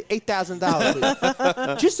said, okay,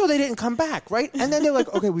 $8,000, just so they didn't come back, right? And then they're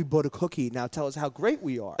like, okay, we bought a cookie. Now tell us how great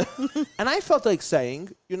we are. And I felt like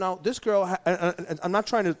saying, this girl. I'm not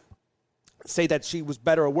trying to say that she was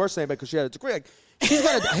better or worse than anybody because she had a degree. Like, she's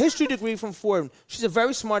got a history degree from Fordham. She's a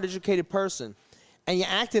very smart, educated person. And you're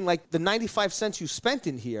acting like the 95 cents you spent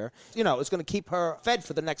in here, is going to keep her fed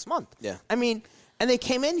for the next month. Yeah. I mean, and they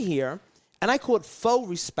came in here, and I call it faux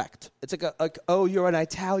respect. It's like oh, you're an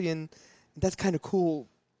Italian. That's kind of cool.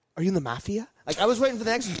 Are you in the mafia? Like, I was waiting for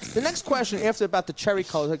the next question after about the cherry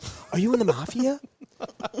color. Like, are you in the mafia?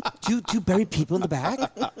 Do you bury people in the bag?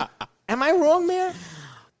 Am I wrong, Mayor?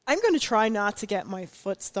 I'm going to try not to get my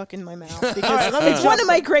foot stuck in my mouth because it's one of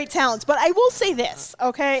my great talents. But I will say this,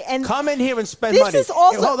 okay? And come in here and spend this money. Is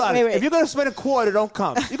also, hold on. wait. If you're going to spend a quarter, don't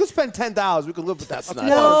come. You can spend $10. We can live with that. That's not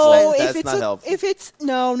helpful. That's not helpful. If it's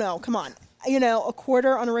no, come on. A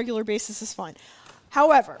quarter on a regular basis is fine.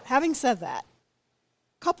 However, having said that,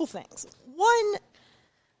 a couple things. One,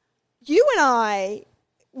 you and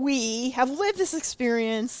we have lived this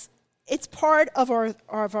experience. It's part of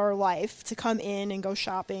our life to come in and go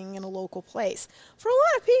shopping in a local place. For a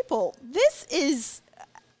lot of people, this is,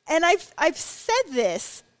 and I've said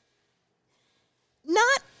this,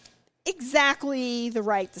 not exactly the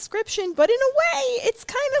right description, but in a way, it's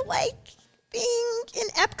kind of like being in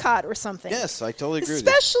Epcot or something. Yes, I totally agree with you.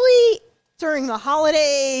 Especially during the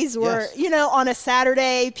holidays or, on a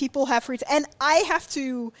Saturday, people have free time. And I have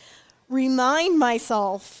to remind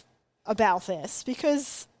myself about this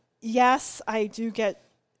because, yes, I do get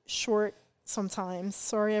short sometimes.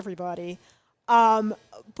 Sorry, everybody.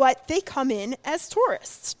 But they come in as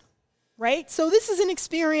tourists, right? So this is an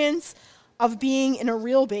experience of being in a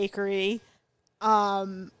real bakery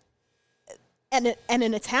and an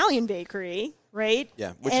Italian bakery, right?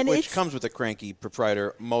 Yeah, which comes with a cranky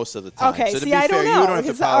proprietor most of the time. Okay, so to see, be I fair, don't know. you don't have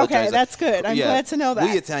to apologize. Okay, that's good. I'm glad to know that.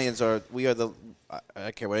 We Italians we are the. I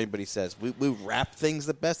don't care what anybody says. We wrap things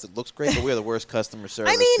the best. It looks great, but we are the worst customer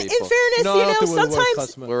service. I mean, people. in fairness,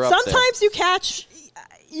 sometimes you catch.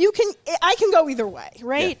 I can go either way,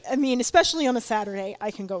 right? Yeah. I mean, especially on a Saturday,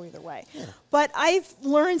 I can go either way. Yeah. But I've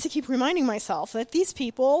learned to keep reminding myself that these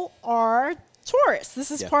people are tourists.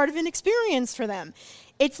 This is part of an experience for them.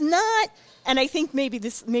 It's not, and I think maybe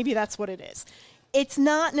that's what it is. It's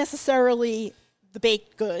not necessarily the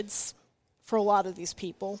baked goods for a lot of these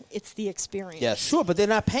people. It's the experience. Yeah, sure, but they're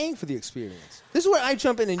not paying for the experience. This is where I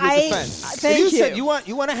jump in your defense. Thank you. Said you want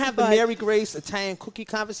to have the Mary Grace Italian cookie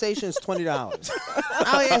conversation. It's $20. I'll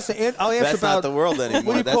answer That's about not the world anymore.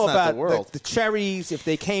 What do you That's call not about the world. The cherries if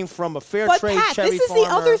they came from a fair but trade Pat, cherry this is farmer. the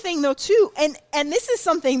other thing though too, and this is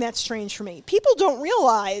something that's strange for me. People don't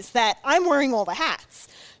realize that I'm wearing all the hats.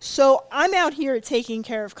 So I'm out here taking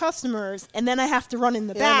care of customers, and then I have to run in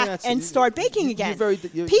the back and start baking again.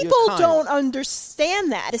 People don't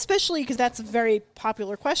understand that, especially because that's a very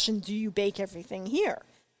popular question. Do you bake everything here?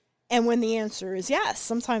 And when the answer is yes,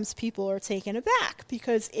 sometimes people are taken aback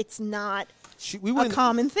because it's not a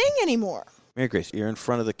common thing anymore. Mary Grace, you're in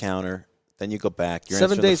front of the counter, then you go back, you're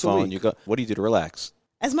 7 answering the days a phone, week. you go, what do you do to relax?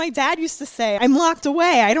 As my dad used to say, I'm locked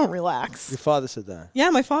away. I don't relax. Your father said that. Yeah,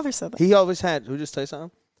 my father said that. He always had. Let me just tell you something.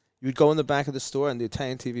 You'd go in the back of the store, and the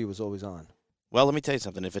Italian TV was always on. Well, let me tell you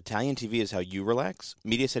something. If Italian TV is how you relax,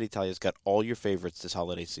 Mediaset Italia's got all your favorites this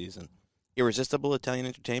holiday season. Irresistible Italian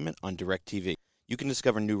entertainment on DirecTV. You can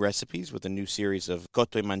discover new recipes with a new series of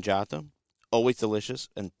Cotto e Mangiato, always delicious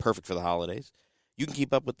and perfect for the holidays. You can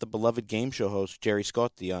keep up with the beloved game show host Jerry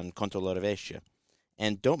Scotti on Contro la Rovescia.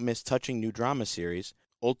 And don't miss touching new drama series,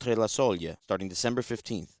 Oltre la Soglia, starting December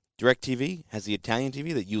 15th. DirecTV has the Italian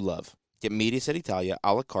TV that you love. Get Mediaset Italia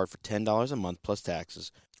a la carte for $10 a month plus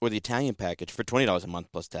taxes, or the Italian package for $20 a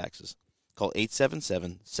month plus taxes. Call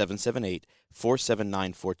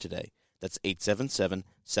 877-778-4794 today. That's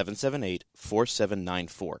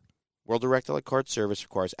 877-778-4794. World Direct a la carte service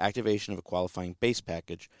requires activation of a qualifying base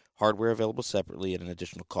package, hardware available separately at an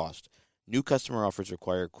additional cost. New customer offers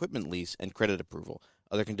require equipment lease and credit approval.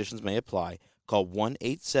 Other conditions may apply. Call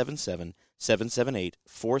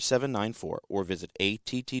 1-877-778-4794 or visit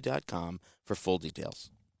att.com for full details.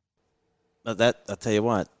 Now I'll tell you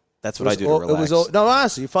what, that's what I do to relax. No,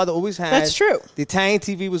 honestly, your father always had. That's true. The Italian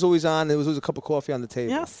TV was always on. There was always a cup of coffee on the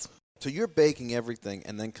table. Yes. So you're baking everything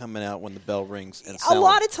and then coming out when the bell rings and A selling.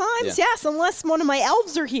 lot of times, yes, unless one of my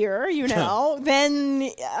elves are here, then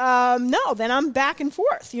no, then I'm back and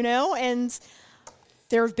forth, and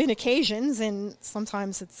there have been occasions, and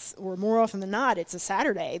sometimes or more often than not, it's a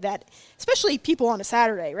Saturday that, especially people on a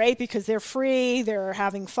Saturday, right? Because they're free, they're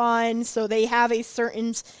having fun, so they have a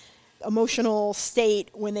certain emotional state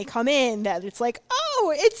when they come in that it's like,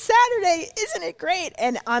 oh, it's Saturday, isn't it great?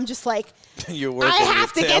 And I'm just like, I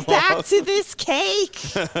have to get back to this cake.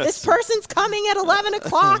 This person's coming at 11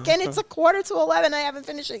 o'clock and it's 11:15. I haven't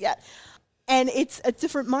finished it yet. And it's a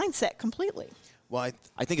different mindset completely. Well,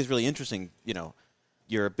 I think it's really interesting,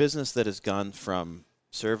 you're a business that has gone from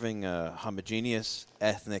serving a homogeneous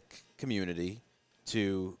ethnic community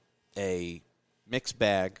to a mixed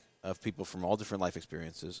bag of people from all different life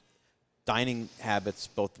experiences. Dining habits,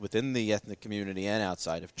 both within the ethnic community and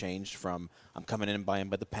outside, have changed from I'm coming in and buying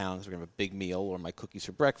by the pounds, we're going to have a big meal or my cookies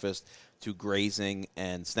for breakfast, to grazing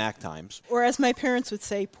and snack times. Or as my parents would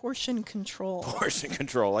say, portion control. Portion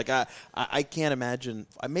control. Like I can't imagine,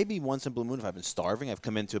 maybe once in Blue Moon if I've been starving, I've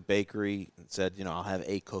come into a bakery and said, I'll have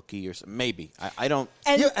a cookie or something. Maybe. I don't.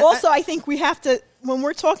 And I think we have to, when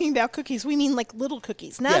we're talking about cookies, we mean like little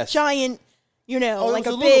cookies, not giant. like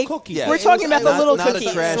a big cookie. Yeah. We're talking about the little cookies,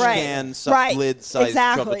 not a trash can lid size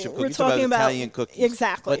chocolate chip cookie. We're talking about Italian cookies.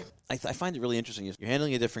 Exactly. But I find it really interesting. You're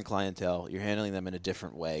handling a different clientele. You're handling them in a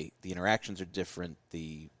different way. The interactions are different.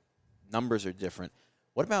 The numbers are different.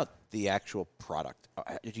 What about the actual product?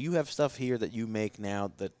 Do you have stuff here that you make now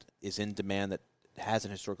that is in demand that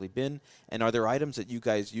hasn't historically been? And are there items that you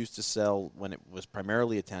guys used to sell when it was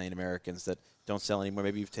primarily Italian Americans that don't sell anymore?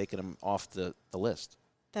 Maybe you've taken them off the list.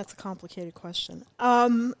 That's a complicated question.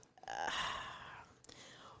 There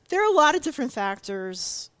are a lot of different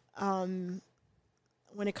factors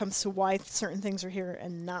when it comes to why certain things are here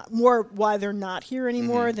and why they're not here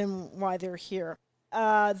anymore than why they're here.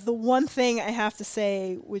 The one thing I have to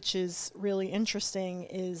say, which is really interesting,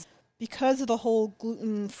 is because of the whole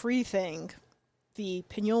gluten-free thing, the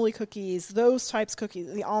pinoli cookies, those types of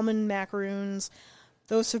cookies, the almond macaroons,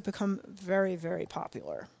 those have become very, very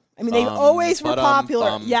popular. I mean, they always were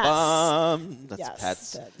popular. Yes. That's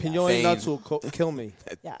Pat's pinoli nuts will kill me.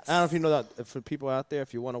 Yes. I don't know if you know that. For people out there,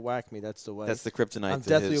 if you want to whack me, that's the way. That's the kryptonite. I'm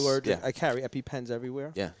deathly allergic. Yeah. I carry EpiPens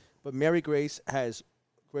everywhere. Yeah. But Mary Grace has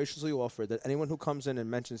graciously offered that anyone who comes in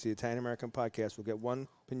and mentions the Italian American podcast will get one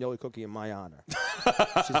pinoli cookie in my honor.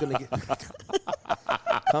 She's going to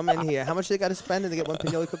come in here. How much they got to spend to get one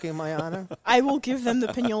pinoli cookie in my honor? I will give them the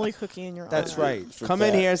pinoli cookie in your honor. That's right. Come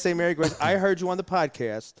in here and say, Mary Grace, I heard you on the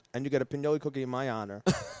podcast, and you get a pinoli cookie in my honor.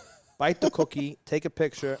 Bite the cookie, take a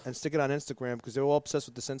picture, and stick it on Instagram because they're all obsessed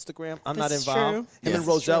with this Instagram. I'm not involved. Him and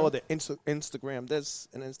Roselle are the Instagram this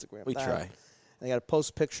and Instagram that. We try. I got to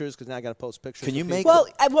post pictures because now I got to post pictures. Can you make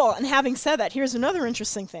and having said that, here's another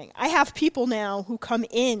interesting thing. I have people now who come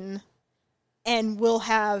in and will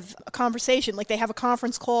have a conversation, like they have a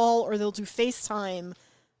conference call or they'll do FaceTime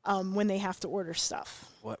when they have to order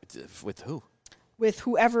stuff. What with who? With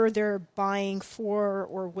whoever they're buying for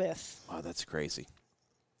or with. Wow, that's crazy.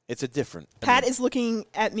 It's a different. Pat is looking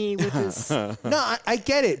at me with his. No, I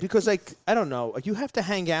get it because I don't know. You have to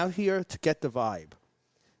hang out here to get the vibe.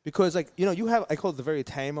 Because, you have, I call it the very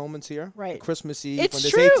Italian moments here. Right. Christmas Eve. It's when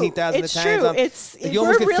there's true. 18,000 it's Italians. True. It's you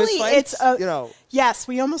almost get fist fights. Yes,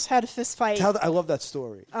 we almost had a fist fight. I love that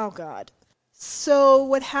story. Oh, God. So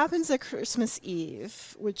what happens at Christmas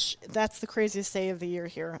Eve, which that's the craziest day of the year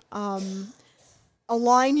here, a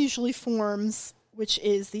line usually forms, which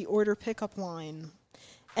is the order pickup line.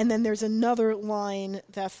 And then there's another line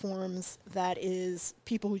that forms that is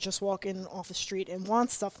people who just walk in off the street and want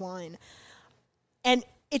stuff line. And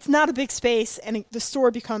it's not a big space, and the store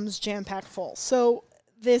becomes jam-packed full. So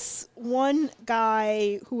this one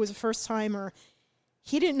guy who was a first-timer,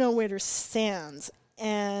 he didn't know where to stand.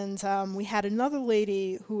 And we had another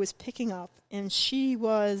lady who was picking up, and she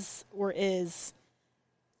was or is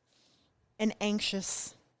an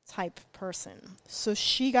anxious type person. So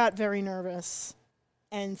she got very nervous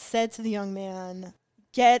and said to the young man,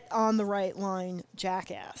 "Get on the right line,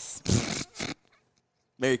 jackass."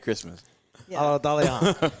 Merry Christmas. Yeah.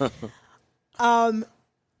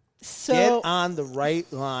 So get on the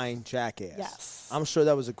right line, jackass. Yes. I'm sure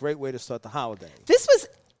that was a great way to start the holiday. This was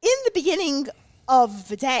in the beginning of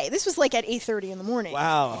the day. This was like at 8:30 in the morning.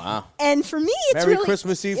 Wow. And for me, it's Merry really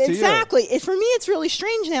Christmas Eve to you. Exactly. For me, it's really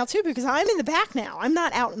strange now too because I'm in the back now. I'm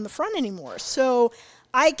not out in the front anymore. So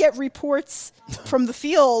I get reports from the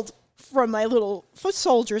field from my little foot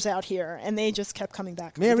soldiers out here, and they just kept coming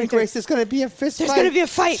back. Mary Grace, there's going to be a fist fight. There's going to be a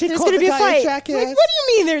fight. She There's called going to the be a guy fight. jackass. Like, what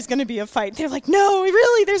do you mean there's going to be a fight? They're like, no,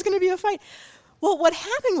 really, there's going to be a fight. Well, what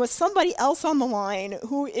happened was somebody else on the line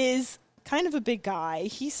who is kind of a big guy,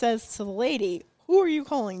 he says to the lady, who are you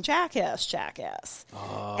calling jackass, jackass?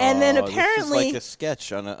 And then apparently... This is like a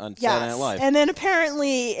sketch on Saturday Night Live. And then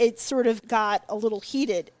apparently it sort of got a little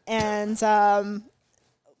heated. And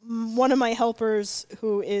one of my helpers,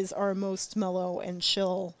 who is our most mellow and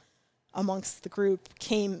chill amongst the group,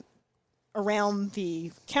 came around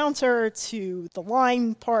the counter to the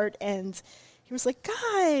line part, and he was like,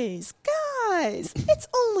 guys, it's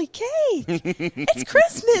only cake. It's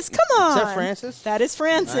Christmas. Come on. Is that Francis? That is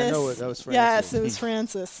Francis. I know that was Francis. Yes, it was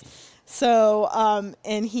Francis. So,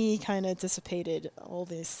 and he kind of dissipated all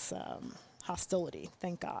this hostility,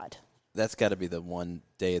 thank God. That's got to be the one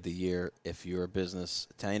day of the year if you're a business,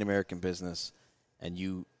 Italian-American business, and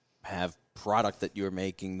you have product that you're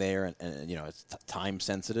making there and you know, it's time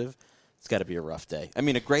sensitive. It's got to be a rough day. I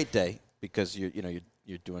mean, a great day because you're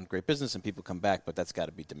doing great business and people come back, but that's got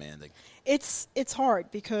to be demanding. It's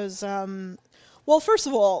hard because, well, first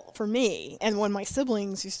of all, for me, and when my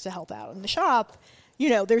siblings used to help out in the shop, you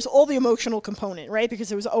know, there's all the emotional component, right?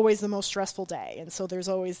 Because it was always the most stressful day. And so there's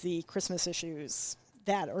always the Christmas issues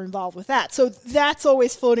that are involved with that. So that's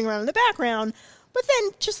always floating around in the background. But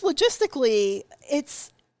then just logistically,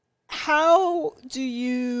 it's how do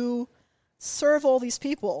you serve all these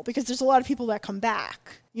people? Because there's a lot of people that come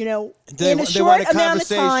back, you know, in a short amount of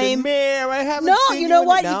time. I haven't No, seen you know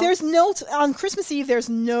what? No? There's on Christmas Eve, there's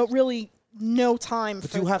no time. But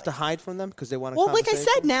do you have to hide from them because they want to? Well, like I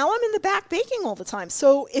said, now I'm in the back baking all the time.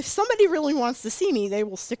 So if somebody really wants to see me, they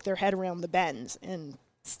will stick their head around the bend and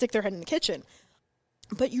stick their head in the kitchen.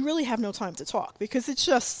 But you really have no time to talk because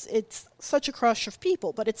it's such a crush of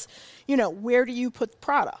people. But it's, you know, where do you put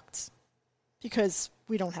products? Because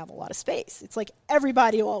we don't have a lot of space. It's like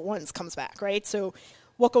everybody all at once comes back, right? So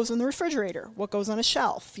what goes in the refrigerator? What goes on a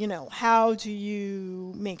shelf? You know, how do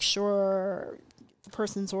you make sure the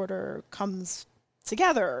person's order comes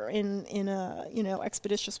together in a, you know,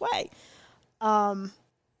 expeditious way?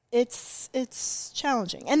 It's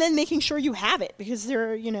challenging. And then making sure you have it because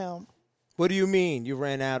they're, you know. What do you mean? You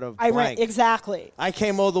ran out of blank? Exactly. I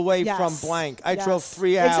came all the way from blank. I drove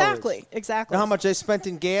 3 hours. Exactly. Know how much I spent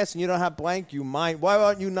in gas and you don't have blank? You mind? Why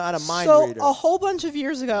aren't you not a mind reader? So a whole bunch of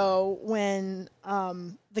years ago when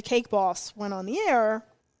the Cake Boss went on the air,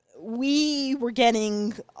 we were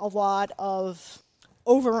getting a lot of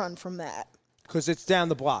overrun from that. Because it's down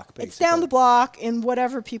the block, basically. It's down the block, and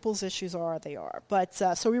whatever people's issues are, they are. But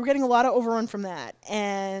so we were getting a lot of overrun from that,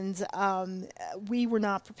 and we were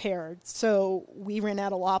not prepared. So we ran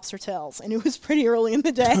out of lobster tails, and it was pretty early in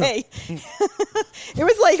the day. It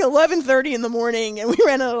was like 11:30 in the morning, and we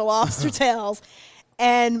ran out of lobster tails.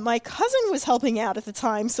 And my cousin was helping out at the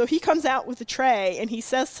time, so he comes out with a tray, and he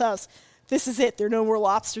says to us, "This is it. There are no more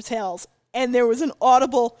lobster tails." And there was an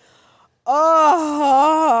audible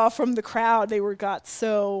from the crowd. They got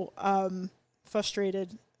so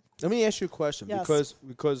frustrated. Let me ask you a question, Yes.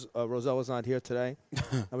 because Rosella's not here today,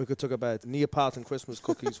 and we could talk about Neapolitan Christmas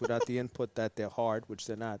cookies without the input that they're hard, which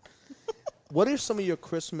they're not. What are some of your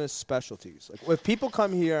Christmas specialties? Like, if people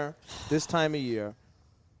come here this time of year,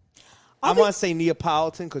 I want to say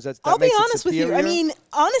Neapolitan because that I'll makes be honest it with you. superior. I mean,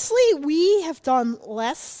 honestly, we have done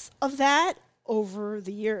less of that over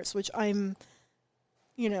the years, which I'm,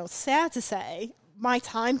 you know, sad to say. My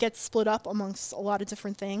time gets split up amongst a lot of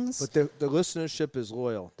different things. But the listenership is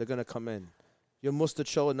loyal. They're going to come in. Your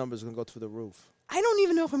Mustachella numbers are going to go through the roof. I don't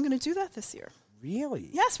even know if I'm going to do that this year. Really?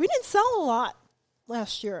 Yes, we didn't sell a lot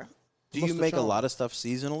last year. Do you make a lot of stuff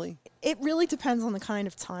seasonally? It really depends on the kind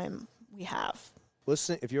of time we have.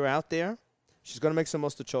 Listen, if you're out there, she's going to make some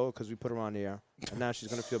Mustachella because we put her on the air. And now she's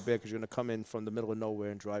going to feel bad because you're going to come in from the middle of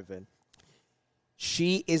nowhere and drive in.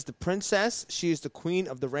 She is the princess. She is the queen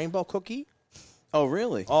of the rainbow cookie. Oh,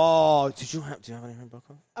 really? Oh, do you have any rainbow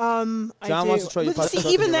cookie? John wants to try your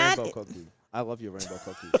rainbow cookie. I love your rainbow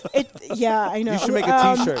cookie. Yeah, I know. You should make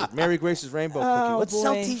a T-shirt. Mary Grace's rainbow cookie. Let's boy.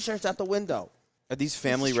 sell T-shirts out the window. Are these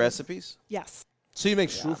family recipes? Yes. So you make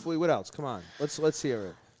Shrewfully. What else? Come on. Let's hear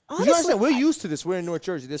it. 'Cause Honestly, you understand, we're used to this. We're in North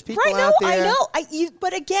Jersey. There's people right, out no, there. I know.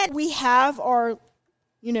 But again, we have our,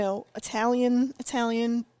 you know, Italian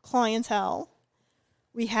clientele.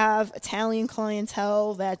 We have Italian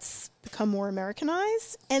clientele that's become more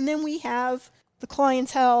Americanized. And then we have the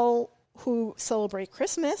clientele who celebrate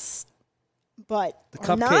Christmas, but The are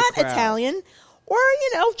cupcake not crowd. Italian, or,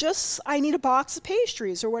 just I need a box of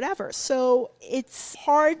pastries or whatever. So it's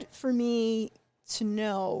hard for me to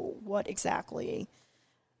know what exactly.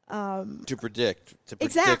 To predict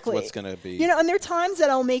Exactly. what's going to be. And there are times that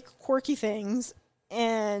I'll make quirky things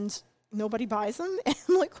and nobody buys them. And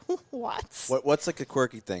I'm like, what? What's like a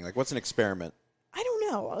quirky thing? Like, what's an experiment? I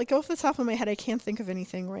don't know. Like, off the top of my head, I can't think of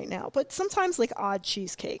anything right now. But sometimes, like, odd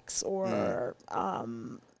cheesecakes or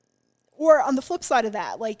on the flip side of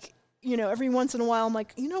that, like, every once in a while, I'm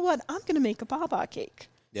like, you know what? I'm going to make a baba cake.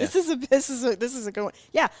 Yeah. This is a good one.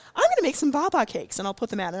 Yeah, I'm going to make some baba cakes, and I'll put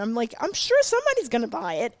them out. And I'm like, I'm sure somebody's going to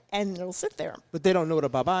buy it, and it'll sit there. But they don't know what a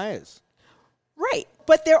baba is. Right.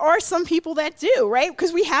 But there are some people that do, right?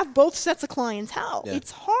 Because we have both sets of clientele. Yeah.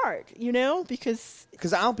 It's hard, because...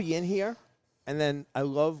 Because I'll be in here, and then I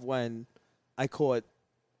love when I call it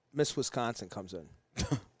Miss Wisconsin comes in.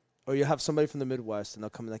 Or you have somebody from the Midwest, and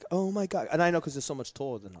they'll come in like, oh, my God. And I know because they're so much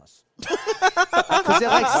taller than us. Because they're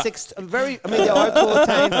like there are tall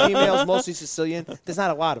Italian females, mostly Sicilian. There's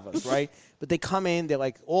not a lot of us, right? But they come in, they're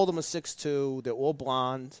like, all of them are 6'2", they're all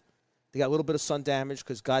blonde. They got a little bit of sun damage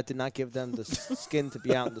because God did not give them the skin to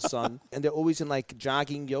be out in the sun. And they're always in like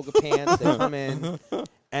jogging yoga pants. They come in,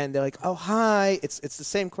 and they're like, oh, hi. It's the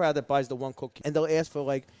same crowd that buys the one cookie. And they'll ask for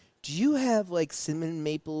like, do you have like cinnamon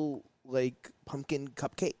maple like pumpkin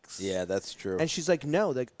cupcakes? Yeah, that's true. And she's like, no.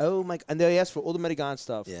 Like, oh my! And they ask for all the Medigan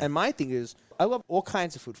stuff. Yeah. And my thing is, I love all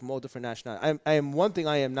kinds of food from all different nationalities. I am one thing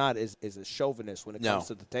I am not is a chauvinist when it comes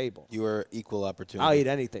to the table. You are equal opportunity. I'll eat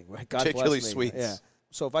anything. Right? God Particularly bless me. sweets. Yeah.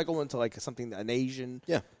 So if I go into like something, an Asian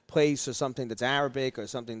Yeah. place or something that's Arabic or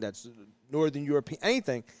something that's Northern European,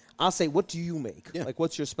 anything, I'll say, what do you make? Yeah. Like,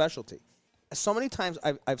 what's your specialty? So many times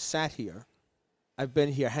I've sat here, I've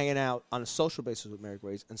been here hanging out on a social basis with Mary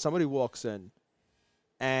Grace, and somebody walks in,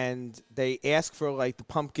 and they ask for like the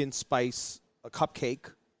pumpkin spice a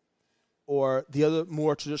cupcake, or the other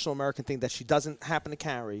more traditional American thing that she doesn't happen to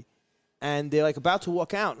carry, and they're like about to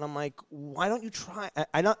walk out, and I'm like, why don't you try?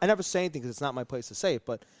 I never say anything because it's not my place to say it,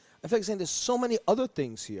 but I feel like saying there's so many other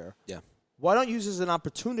things here. Yeah. Why don't you use this as an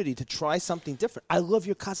opportunity to try something different? I love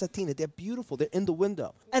your casatina. They're beautiful. They're in the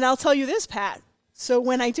window. And I'll tell you this, Pat. So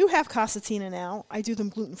when I do have casatina now, I do them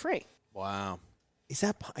gluten-free. Wow. Is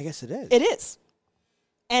that? I guess it is. It is.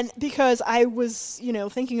 And because I was,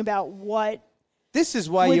 thinking about what This is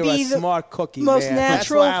why would you're be a the smart cookie, most man. That's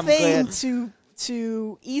natural why I'm thing glad.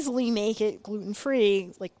 to easily make it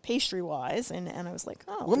gluten-free, like pastry-wise. And I was like,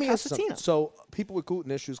 oh, Let me the ask you something. casatina. So people with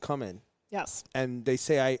gluten issues come in, Yes. and they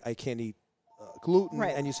say, I can't eat gluten,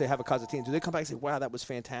 Right. and you say, have a casatina. Do they come back and say, wow, that was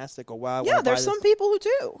fantastic, or wow, I wanna Yeah, buy there's this? some people who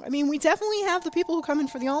do. I mean, we definitely have the people who come in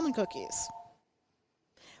for the almond cookies.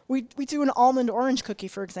 We do an almond orange cookie,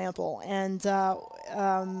 for example, and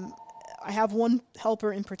I have one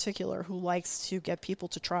helper in particular who likes to get people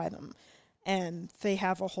to try them, and they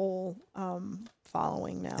have a whole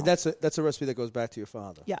following now. And that's a recipe that goes back to your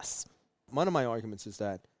father. Yes. One of my arguments is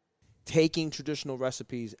that taking traditional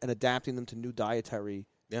recipes and adapting them to new dietary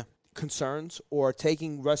concerns, or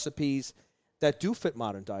taking recipes that do fit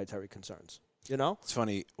modern dietary concerns. It's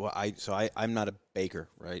funny. Well, I'm not a baker,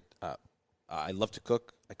 right? I love to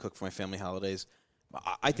cook. I cook for my family holidays.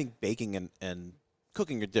 I think baking and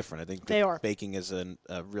cooking are different. I think They are. Baking is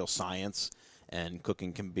a real science, and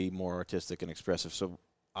cooking can be more artistic and expressive. So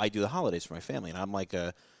I do the holidays for my family, and I'm like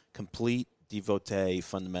a complete devotee,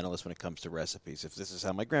 fundamentalist when it comes to recipes. If this is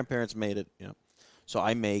how my grandparents made it, So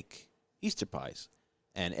I make Easter pies,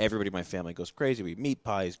 and everybody in my family goes crazy. We eat meat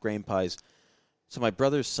pies, grain pies. So my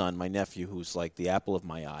brother's son, my nephew, who's like the apple of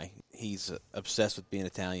my eye, he's obsessed with being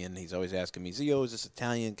Italian. He's always asking me, Zio, is this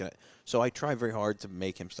Italian? So I try very hard to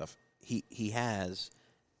make him stuff. He has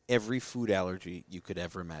every food allergy you could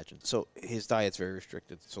ever imagine. So his diet's very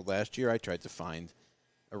restricted. So last year I tried to find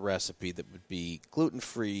a recipe that would be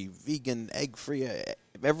gluten-free, vegan, egg-free,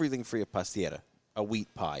 everything free of pastiera, a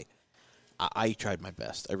wheat pie. I tried my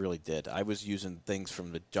best. I really did. I was using things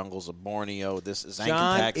from the jungles of Borneo. This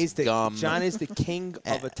Zancantax gum. John is the king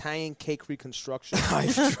of Italian cake reconstruction.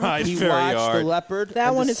 I've tried he very watched hard. The Leopard. That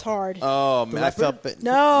and one the is hard. Oh, man, I felt bad.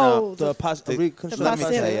 No. The reconstruction. Let me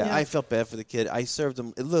tell you, yeah. I felt bad for the kid. I served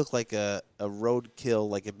him. It looked like a roadkill,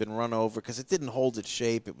 like it had been run over, because it didn't hold its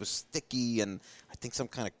shape. It was sticky, and I think some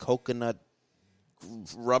kind of coconut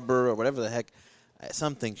rubber or whatever the heck.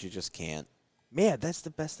 Some things you just can't. Man, that's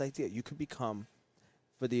the best idea. You could become,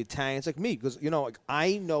 for the Italians like me, because like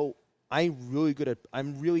I'm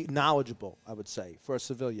really knowledgeable, I would say, for a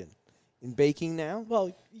civilian in baking now.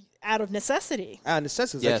 Well, out of necessity. Out of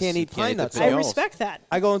necessity, Yes, I can't you eat can't pine eat the nuts. I Pignol's. respect that.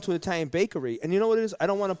 I go into an Italian bakery, and you know what it is? I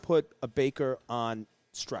don't want to put a baker on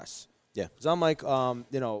stress. Yeah. Because I'm like,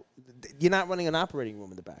 you're not running an operating room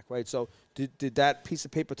in the back, right? So did that piece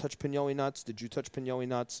of paper touch pinoli nuts? Did you touch pinoli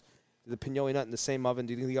nuts? Did the pinoli nut in the same oven?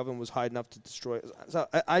 Do you think the oven was high enough to destroy it? So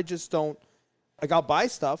I just don't. Like, I'll buy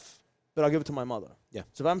stuff, but I'll give it to my mother. Yeah.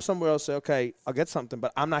 So if I'm somewhere else, say, okay, I'll get something,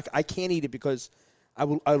 but I can't eat it because I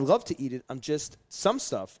would love to eat it. I'm just, some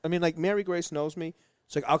stuff. I mean, like, Mary Grace knows me.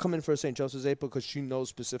 So like, I'll come in for a St. Joseph's Day because she knows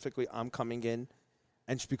specifically I'm coming in.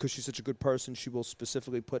 And because she's such a good person, she will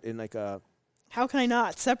specifically put in like a... How can I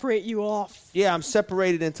not separate you off? Yeah, I'm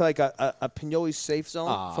separated into like a pinoli safe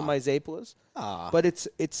zone for my Zapolas. But it's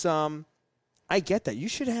I get that. You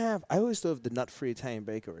should have... I always love the nut-free Italian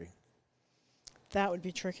bakery. That would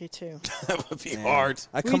be tricky, too. That would be hard.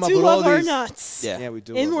 I We come up do with love all our these... nuts. Yeah, we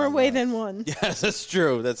do. In love more our way nuts. than one. Yes, that's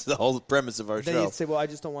true. That's the whole premise of our Then show. you'd say, well, I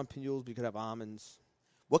just don't want pinoles. We could have almonds.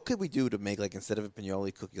 What could we do to make, like, instead of a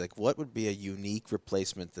pinoli cookie, like, what would be a unique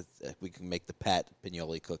replacement that we can make the Pat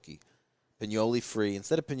pinoli cookie? Pinoli free.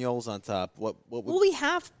 Instead of pinoles on top, what would... Well,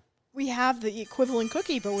 we have the equivalent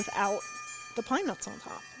cookie, but without the pine nuts on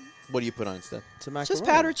top. What do you put on instead? It's a macaroni. Just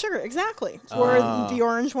powdered sugar, exactly. Or the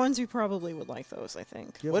orange ones, you probably would like those, I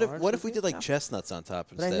think. You What have if orange we cookie? did, like, chestnuts on top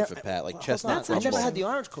But I instead ne- for Pat? Like, Well, chestnut I never crumble. had the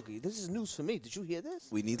orange cookie. This is news for me. Did you hear this?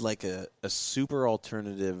 We need, like, a super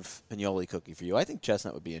alternative pinoli cookie for you. I think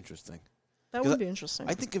chestnut would be interesting. That would be interesting.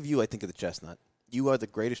 I think of you, I think of the chestnut. You are the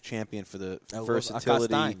greatest champion for the I love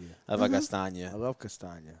versatility a of a castagna. I love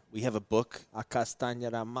castagna. We have a book. A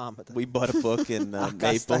castagna da mama. We bought a book in Naples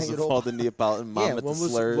castagna of all the Neapolitan Yeah, mama one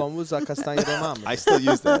was slurs. a castagna da mama. I still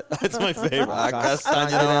use that. That's my favorite. A Castagna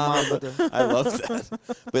castagna da mama. mama. I love that.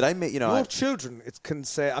 But I made, Your children, it can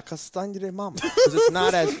say a castagna de mama because it's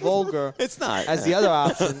not as vulgar It's not. as the other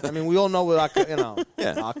option. I mean, we all know what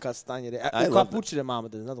Yeah. a castagna de. I O love capuccio de mama.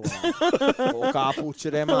 There's another one. O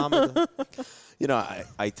capuccio de mama. You know,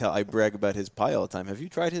 I brag about his pie all the time. Have you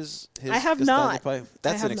tried his I have castagna not. pie?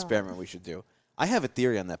 That's have an not. experiment we should do. I have a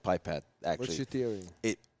theory on that pie, Pat, actually. What's your theory?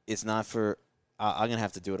 It's not for... I'm going to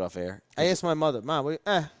have to do it off air. I asked my mother, Mom,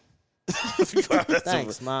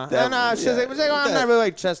 thanks, Ma. that- No, she's yeah. like, I'm not really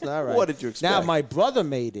like chestnut. All right. What did you expect? Now, my brother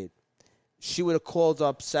made it. She would have called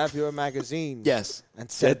up Saviour magazine. Yes. And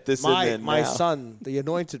said, Get this in there my now." son, the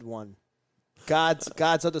anointed one, God's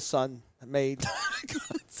other son, made.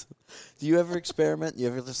 Do you ever experiment? You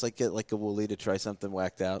ever just like get like a woolly to try something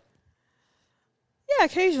whacked out? Yeah,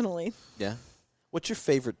 occasionally. Yeah. What's your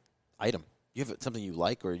favorite item? You have something you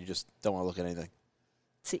like, or you just don't want to look at anything?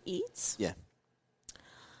 To eat? Yeah.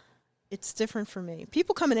 It's different for me.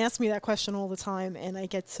 People come and ask me that question all the time, and I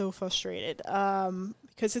get so frustrated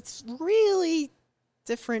because it's really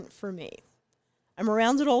different for me. I'm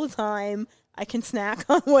around it all the time. I can snack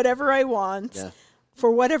on whatever I want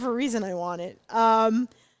for whatever reason I want it. I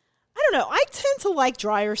don't know. I tend to like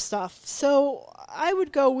drier stuff, so I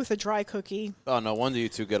would go with a dry cookie. Oh, no wonder you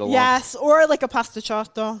two get along. Yes, or like a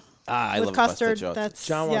pasticciotto. I with love custard. pasticciotto. That's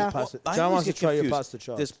John wants pasta. I John always wants to get try your confused. pasta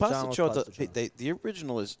chop. This John wants pasticciotto, pasta chop. the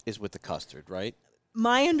original is with the custard, right?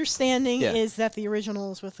 My understanding Yeah. is that the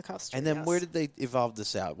original is with the custard. And then yes. where did they evolve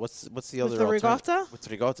this out? What's the With other the alternative? ricotta? With the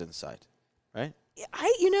ricotta inside, right?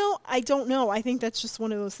 I don't know. I think that's just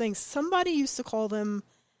one of those things. Somebody used to call them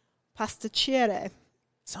pasticcere.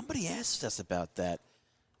 Somebody asked us about that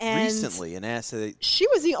And recently and asked that she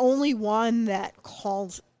was the only one that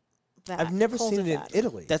called that. I've never called seen it in that.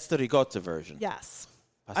 Italy. that's the ricotta version. Yes.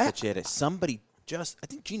 Pasticciere. Somebody I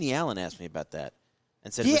think Jeannie Allen asked me about that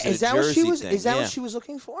and said, Yeah, was it is a that what she Jersey was? thing? Is that Yeah. what she was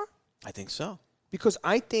looking for? I think so. Because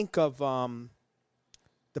I think of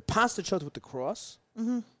the pasta chot with the cross.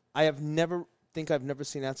 Mm-hmm. I've never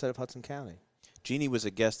seen outside of Hudson County. Jeannie was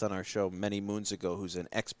a guest on our show many moons ago who's an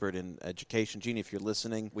expert in education. Jeannie, if you're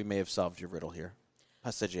listening, we may have solved your riddle here.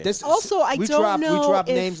 Pasticciere. Also, I we don't know We drop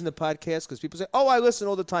if- names in the podcast because people say, "Oh, I listen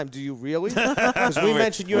all the time." Do you really? Because we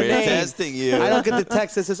mentioned your we're name. testing you. I don't get the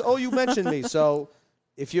text that says, "Oh, you mentioned me." So,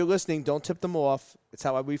 if you're listening, don't tip them off. It's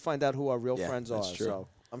how we find out who our real Yeah, friends are. that's true. So,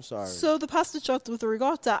 I'm sorry. So the pasticciotto with the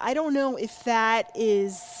ricotta, I don't know if that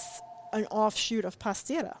is an offshoot of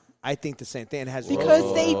pastiera. I think the same thing. It has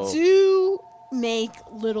Because they do make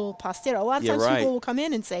little pastiera. A lot of Yeah, times right. people will come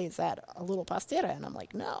in and say, "Is that a little pastiera?" And I'm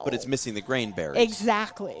like, "No." But it's missing the grain berries.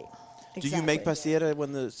 Exactly. Do you make pastiera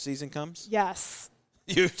when the season comes? Yes.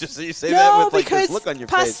 You say No, that with like because this look on your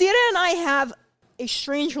face. pastiera and I have a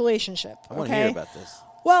strange relationship. I want to okay? hear about this.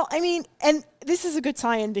 Well, I mean, and this is a good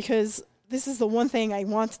tie-in because this is the one thing I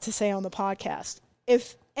wanted to say on the podcast.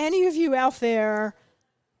 If any of you out there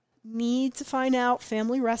need to find out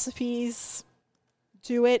family recipes,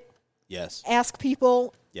 do it. Yes. Ask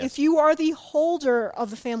people. Yes. If you are the holder of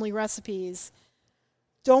the family recipes,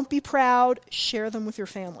 don't be proud. Share them with your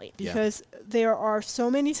family, because there are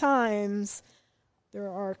so many times there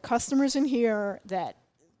are customers in here that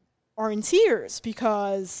are in tears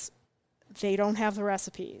because they don't have the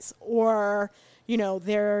recipes, or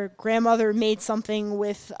their grandmother made something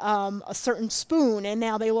with a certain spoon and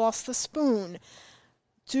now they lost the spoon.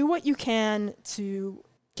 Do what you can to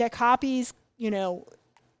get copies,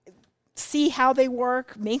 see how they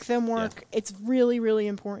work, make them work. Yeah. It's really, really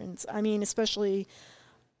important. I mean, especially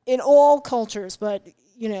in all cultures, but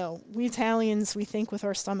we Italians, we think with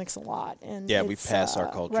our stomachs a lot, and we pass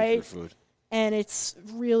our culture through food, and it's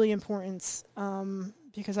really important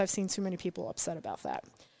because I've seen too many people upset about that.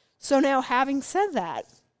 So now, having said that,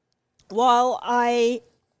 while I,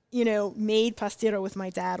 made pastiera with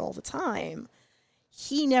my dad all the time,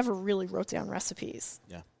 he never really wrote down recipes.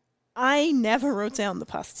 Yeah. I never wrote down the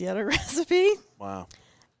pastiera recipe. Wow.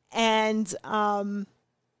 And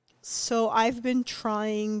so I've been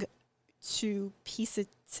trying to piece it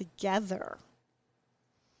together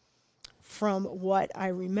from what I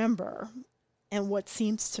remember and what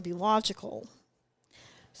seems to be logical.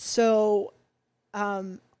 So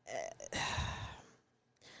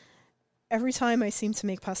every time I seem to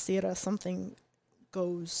make pastiera, something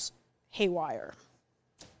goes haywire.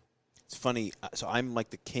 It's funny. So I'm like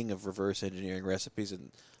the king of reverse engineering recipes,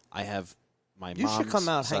 and I have my You mom's should come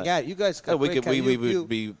out, side. hang out. You guys got we great would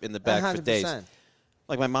be in the back for days. 100%.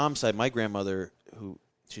 Like my mom's side, my grandmother,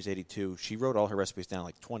 she's 82, she wrote all her recipes down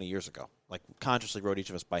like 20 years ago. Like consciously wrote each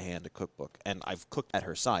of us by hand a cookbook, and I've cooked at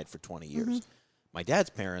her side for 20 years. Mm-hmm. My dad's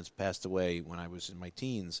parents passed away when I was in my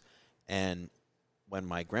teens, and when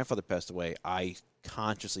my grandfather passed away, I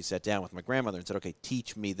consciously sat down with my grandmother and said, okay,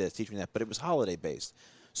 teach me this, teach me that. But it was holiday-based.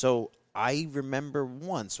 So I remember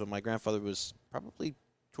once when my grandfather was probably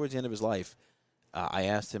towards the end of his life, I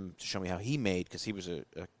asked him to show me how he made, because he was a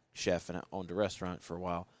chef and owned a restaurant for a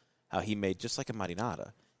while, how he made just like a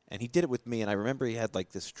marinara. And he did it with me, and I remember he had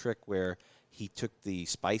like this trick where he took the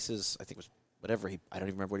spices, I think it was whatever, I don't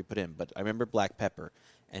even remember what he put in, but I remember black pepper,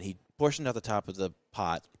 and he portioned out the top of the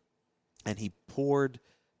pot, and he poured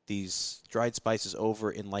these dried spices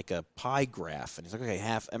over in like a pie graph, and he's like, okay,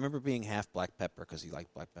 half. I remember being half black pepper because he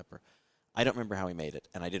liked black pepper. I don't remember how he made it,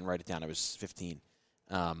 and I didn't write it down. I was 15,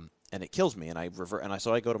 and it kills me. And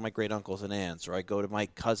so I go to my great uncles and aunts, or I go to my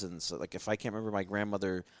cousins. So like if I can't remember my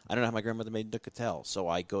grandmother, I don't know how my grandmother made ducatel, so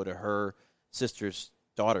I go to her sister's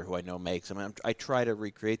daughter who I know makes them. I try to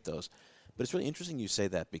recreate those. But it's really interesting you say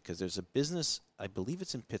that, because there's a business, I believe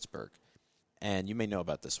it's in Pittsburgh, and you may know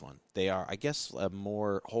about this one. They are, I guess, a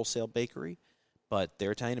more wholesale bakery, but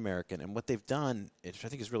they're Italian-American. And what they've done, which I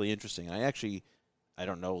think is really interesting, and I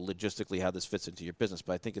don't know logistically how this fits into your business,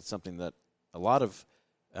 but I think it's something that a lot of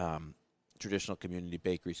traditional community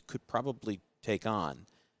bakeries could probably take on.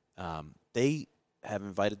 They have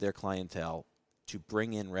invited their clientele to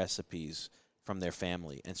bring in recipes from their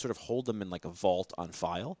family and sort of hold them in like a vault on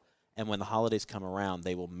file. And when the holidays come around,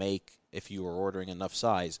 they will make, if you are ordering enough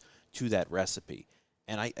size, to that recipe.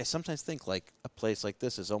 And I sometimes think like a place like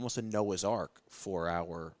this is almost a Noah's Ark for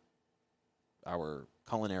our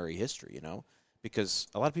culinary history, because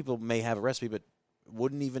a lot of people may have a recipe but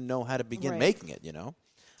wouldn't even know how to begin making it,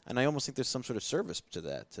 And I almost think there's some sort of service to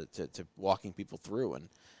that, to walking people through and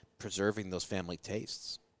preserving those family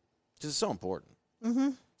tastes. Because it's so important.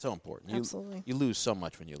 Mm-hmm. So important. Absolutely. You lose so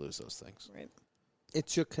much when you lose those things. Right.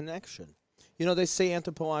 It's your connection. They say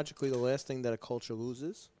anthropologically the last thing that a culture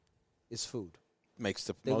loses is food. Makes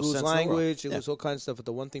the they most lose sense language, in the world. they lose all kinds of stuff, but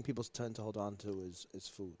the one thing people tend to hold on to is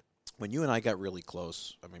food. When you and I got really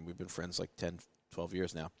close, I mean, we've been friends like 10, 12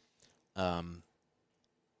 years now. When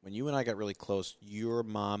you and I got really close, your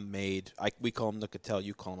mom made, we call them nucatel,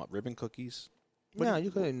 you call them ribbon cookies?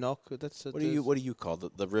 You call it nok. What do you call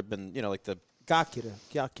the ribbon, like the... Gakira.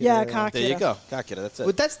 Yeah, gakira. There you go. Gakira, that's it.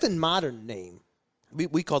 But that's the modern name.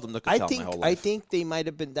 We called them nucatel my whole life. I think that might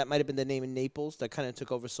have been the name in Naples that kind of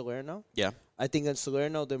took over Salerno. Yeah. I think in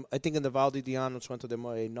Salerno, I think in the Val di Diano, Sorrento, they're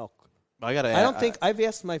more a nok. I don't think I've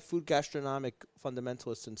asked my food gastronomic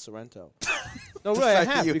fundamentalists in Sorrento. No, the really, I fact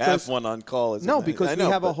have. that you because have one on call. Because we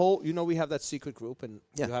have a whole. We have that secret group, and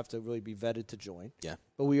Yeah. you have to really be vetted to join. Yeah.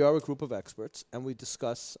 But we are a group of experts, and we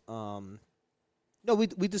discuss. We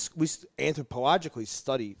anthropologically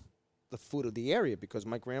study the food of the area, because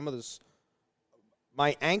my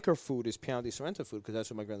anchor food is Piano di Sorrento food, because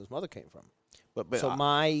that's where my grandmother's mother came from. So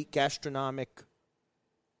my gastronomic,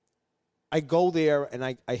 I go there and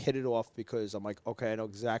I hit it off, because I'm like, okay, I know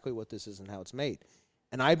exactly what this is and how it's made.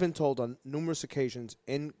 And I've been told on numerous occasions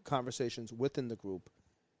in conversations within the group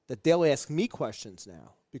that they'll ask me questions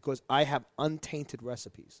now because I have untainted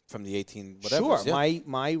recipes. From the 18 whatever. Sure. Yeah.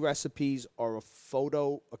 My recipes are a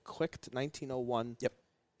clicked 1901. Yep.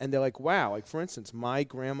 And they're like, wow. Like, for instance, my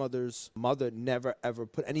grandmother's mother never, ever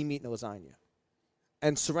put any meat in a lasagna.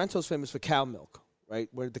 And Sorrento's famous for cow milk, right?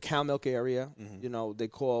 Where the cow milk area, they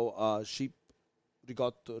call sheep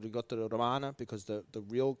ricotta romana because the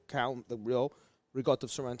real ricotta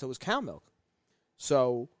of Sorrento is cow milk.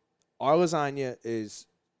 So our lasagna is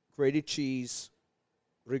grated cheese,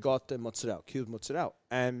 ricotta, and mozzarella, cubed mozzarella.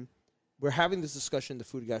 And we're having this discussion in the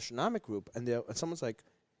food gastronomic group, and someone's like,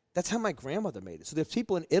 that's how my grandmother made it. So there's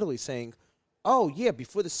people in Italy saying, oh, yeah,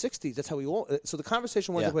 before the 60s, that's how we all... So the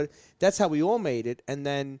conversation was, that's how we all made it. And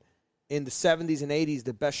then in the 70s and 80s,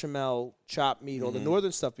 the bechamel, chopped meat, all the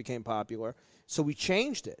northern stuff became popular. So we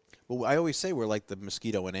changed it. Well, I always say we're like the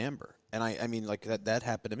mosquito and amber. And I mean, like that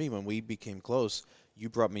happened to me when we became close. You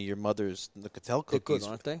brought me your mother's Nicotelle cookies. They're good,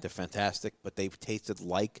 aren't they? They're fantastic, but they've tasted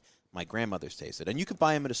like my grandmother's tasted. And you can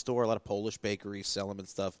buy them at a store. A lot of Polish bakeries sell them and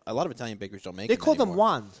stuff. A lot of Italian bakeries don't make them They call them anymore.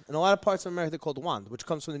 wand. In a lot of parts of America, they're called wand, which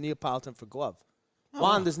comes from the Neapolitan for glove.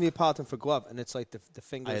 Wand is Neapolitan for glove, and it's like the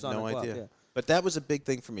fingers on a glove. I had no idea. Yeah. But that was a big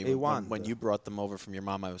thing for me. wand. When you brought them over from your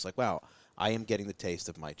mom, I was like, wow, I am getting the taste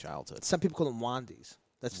of my childhood. Some people call them wandies.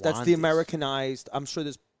 That's Wandies. the Americanized. I'm sure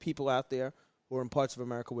there's people out there who are in parts of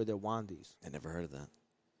America where they're wandies. I never heard of that.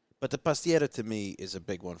 But the pastiera to me is a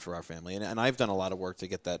big one for our family, and I've done a lot of work to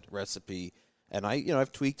get that recipe. And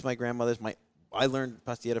I've tweaked my grandmother's. I learned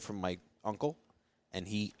pastiera from my uncle, and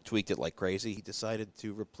he tweaked it like crazy. He decided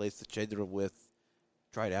to replace the cheddar with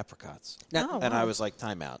dried apricots. And I was like,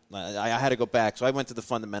 time out. I had to go back, so I went to the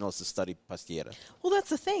fundamentals to study pastiera. Well, that's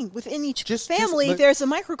the thing. Within each Just family, there's a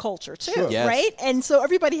microculture, too, Sure. Yes. right? And so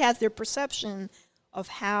everybody has their perception of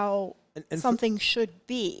how And something should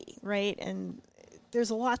be, right? And there's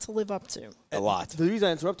a lot to live up to. A lot. The reason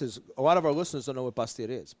I interrupt is a lot of our listeners don't know what pastiera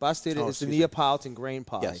is. Pastiera is the Neapolitan grain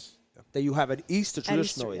pie that you have at Easter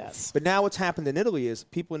traditionally. yes. But now what's happened in Italy is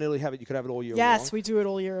people in Italy have it. You could have it all year long. Yes, we do it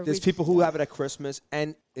all year. There's people who have it at Christmas.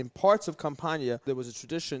 And in parts of Campania, there was a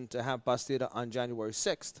tradition to have pastiera on January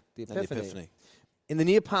 6th, the Epiphany. In the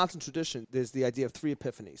Neapolitan tradition, there's the idea of 3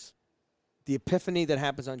 epiphanies. The epiphany that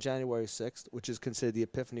happens on January 6th, which is considered the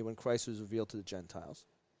epiphany when Christ was revealed to the Gentiles.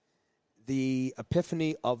 The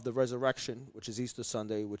epiphany of the resurrection, which is Easter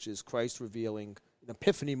Sunday, which is Christ revealing an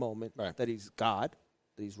epiphany moment that he's God,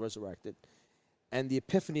 that he's resurrected. And the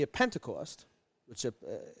epiphany of Pentecost, which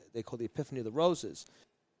they call the epiphany of the roses,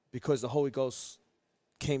 because the Holy Ghost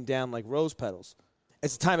came down like rose petals.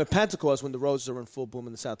 It's the time of Pentecost when the roses are in full bloom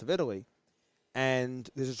in the south of Italy. And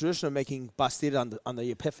there's a tradition of making pastiera on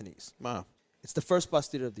the epiphanies. Wow. It's the first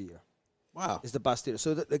pastiera of the year. Wow. Is the pastiera.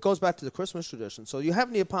 So it goes back to the Christmas tradition. So you have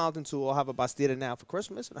Neapolitans who will have a pastiera now for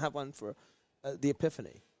Christmas and have one for the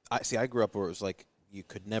Epiphany. I grew up where it was like you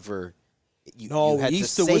could never... You had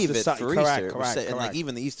Easter to save was it the for correct, Easter. correct, And like correct.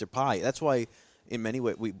 even the Easter pie. That's why in many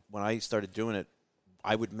ways, when I started doing it,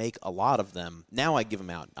 I would make a lot of them. Now I give them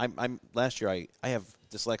out. Last year I have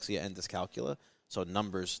dyslexia and dyscalculia, so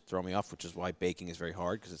numbers throw me off, which is why baking is very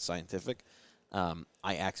hard because it's scientific.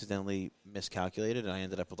 I accidentally miscalculated, and I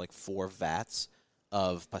ended up with like 4 vats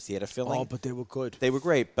of pastiera filling. Oh, but they were good. They were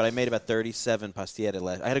great, but I made about 37 pastiera.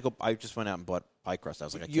 I just went out and bought pie crust. I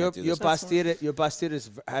was like, I can't do this. Your pastiera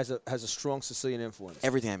has a strong Sicilian influence.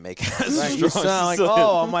 Everything I make has Right? a You strong sound like,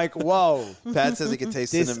 Sicilian. I'm like, whoa. Pat says he can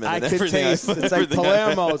taste This cinnamon. I and could everything taste. It's like everything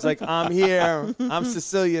Palermo. It's like I'm here. I'm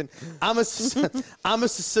Sicilian. I'm a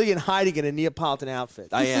Sicilian hiding in a Neapolitan outfit.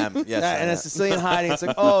 I am. Yes, I And a am. Sicilian hiding. It's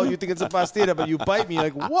like, oh, you think it's a pastiera, but you bite me. You're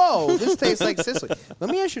like, whoa, this tastes like Sicily. Let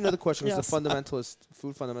me ask you another question. Because the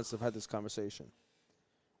food fundamentalists have had this conversation.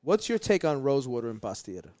 What's your take on rosewater and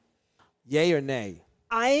pastiera? Yay or nay?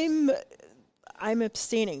 I'm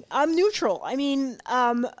abstaining. I'm neutral. I mean,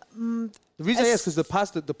 The reason I ask is the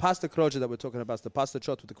pasta croce that we're talking about, the pasta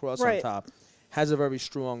chot with the cross on top, has a very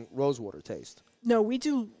strong rosewater taste. no, we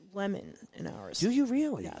do lemon in ours. Do you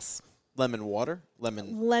really? Yes. Lemon water?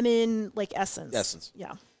 Lemon, like essence. Essence.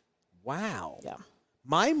 Yeah. Wow. Yeah.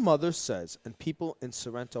 My mother says, and people in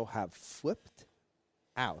Sorrento have flipped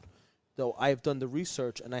out, though I have done the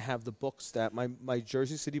research and I have the books that my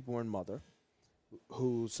Jersey City-born mother,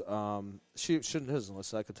 who's she doesn't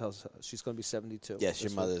listen. I could tell she's going to be 72. Yes,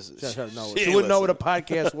 your mother's. She wouldn't know what a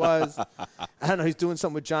podcast was. I don't know. He's doing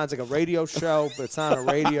something with John. It's like a radio show, but it's not a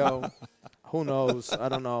radio. Who knows? I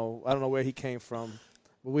don't know. I don't know where he came from.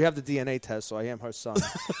 But we have the DNA test, so I am her son.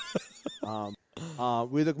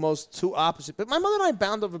 We're the most two opposite. But my mother and I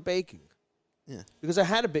bound over baking. Yeah. Because I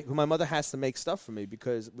had to bake. My mother has to make stuff for me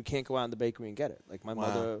because we can't go out in the bakery and get it. Like my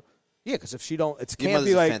mother Yeah, because if she don't, it Your can't mother's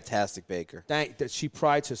be like a fantastic baker. that she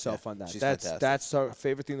prides herself on that. she's That's fantastic. that's her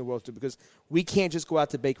favorite thing in the world too. Because we can't just go out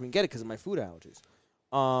to the bakery and get it because of my food allergies.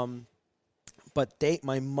 But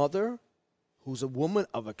my mother, who's a woman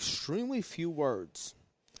of extremely few words,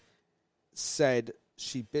 said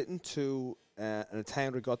she bit into an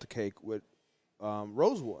Italian ricotta cake with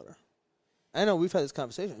rose water. I know we've had this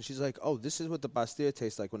conversation. She's like, "Oh, this is what the Pastry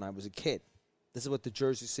tastes like when I was a kid. This is what the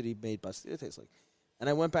Jersey City made Pastry tastes like." And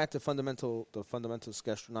I went back to the fundamental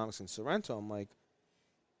gastronomics in Sorrento. I'm like,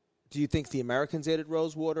 do you think the Americans added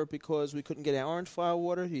rose water because we couldn't get our orange flower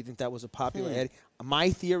water? Do you think that was a popular add? My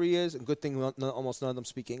theory is, and good thing almost none of them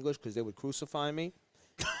speak English because they would crucify me.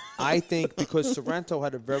 I think because Sorrento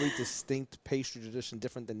had a very distinct pastry tradition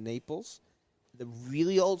different than Naples, the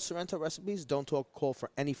really old Sorrento recipes don't call for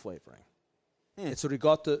any flavoring. It's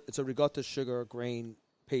a ricotta sugar grain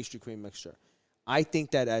pastry cream mixture. I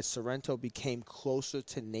think that as Sorrento became closer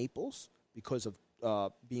to Naples because of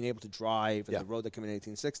being able to drive and the road that came in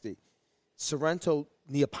 1860, Sorrento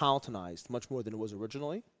Neapolitanized much more than it was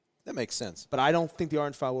originally. That makes sense. But I don't think the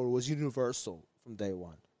orange flower was universal from day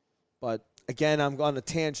one. But again, I'm on a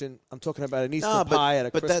tangent. I'm talking about an Easter pie at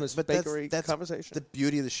a Christmas bakery that's conversation. The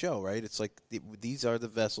beauty of the show, right? It's like these are the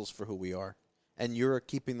vessels for who we are, and you're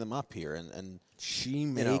keeping them up here. And she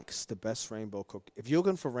makes the best rainbow cookie. If you're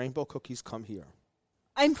looking for rainbow cookies, come here.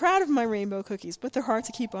 I'm proud of my rainbow cookies, but they're hard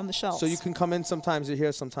to keep on the shelf. So you can come in. Sometimes they're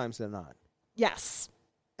here, sometimes they're not. Yes.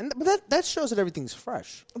 But that shows that everything's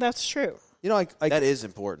fresh. That's true. You know, like that is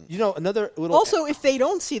important. You know, another little. Also, if they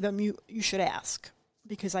don't see them, you should ask,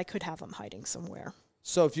 because I could have them hiding somewhere.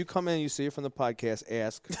 So if you come in and you see it from the podcast,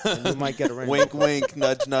 ask, and you might get a rainbow. Wink, wink,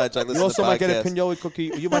 nudge, nudge. I listen You also to the might get a podcast. pinoli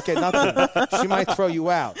cookie. You might get nothing. She might throw you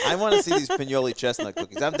out. I want to see these pinoli chestnut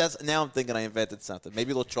cookies. Now I'm thinking I invented something.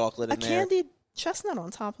 Maybe a little chocolate in there. Candied chestnut on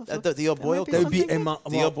top of it. The oil That would be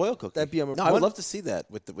the oil cookie. That'd be I would love to see that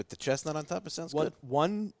with the chestnut on top. It sounds good.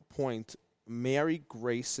 One point, Mary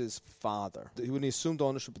Grace's father, when he assumed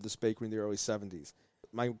ownership of this bakery in the early 70s,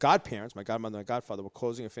 my godparents, my godmother and my godfather, were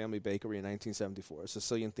closing a family bakery in 1974, a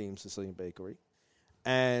Sicilian-themed Sicilian bakery.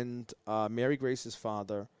 And Mary Grace's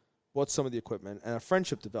father bought some of the equipment, and a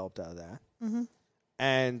friendship developed out of that. Mm-hmm.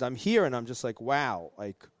 And I'm here, and I'm just like, wow,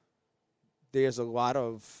 like, there's a lot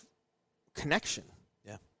of connection.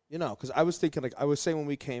 Yeah. You know, because I was thinking, like I was saying when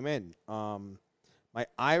we came in, my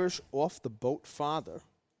Irish off-the-boat father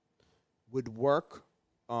would work,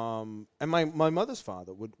 and my mother's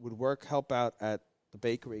father would work, help out at the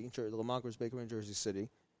bakery, the Lamongra's Bakery in Jersey City,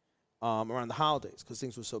 around the holidays because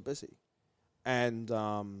things were so busy. And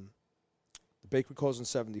the bakery closed in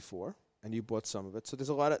 '74, and you bought some of it. So there's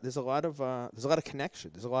a lot of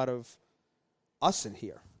connection. There's a lot of us in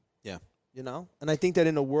here. Yeah. You know, and I think that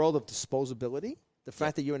in a world of disposability, the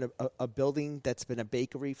fact that you're in a building that's been a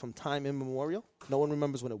bakery from time immemorial, no one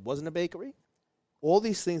remembers when it wasn't a bakery. All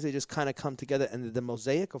these things, they just kind of come together, and the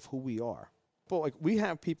mosaic of who we are. But like we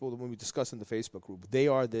have people when we discuss in the Facebook group, they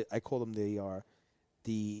are the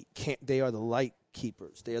light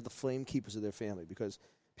keepers. They are the flame keepers of their family because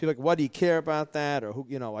people are like, what do you care about that? Or who,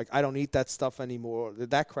 you know, like I don't eat that stuff anymore.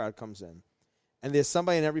 That crowd comes in. And there's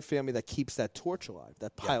somebody in every family that keeps that torch alive,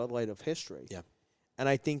 that pilot light of history. Yeah. And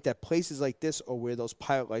I think that places like this are where those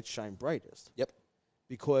pilot lights shine brightest. Yep.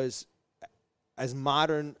 Because as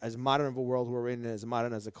modern of a world we're in, as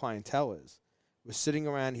modern as the clientele is, we're sitting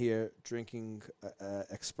around here drinking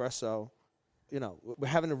espresso. You know, we're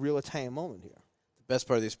having a real Italian moment here. The best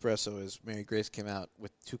part of the espresso is Mary Grace came out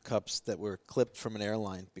with 2 cups that were clipped from an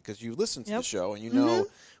airline because you listen to the show and you know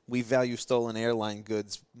we value stolen airline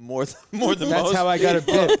goods more than most. That's how I got a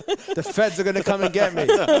bid. The feds are going to come and get me.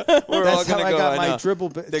 That's how I got my dribble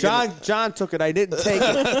bid. John took it. I didn't take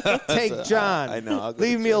it. Take John. I know.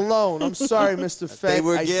 Leave me alone. I'm sorry, Mr. Fed. They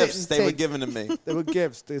were gifts. They were given to me. They were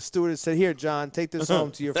gifts. The stewardess said, "Here, John, take this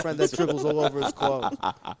home to your friend that dribbles all over his clothes."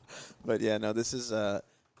 But yeah, no, this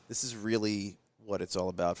is really what it's all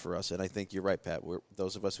about for us. And I think you're right, Pat. We're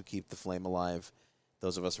those of us who keep the flame alive.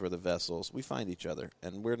 Those of us who are the vessels, we find each other,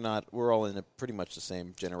 and we're all in pretty much the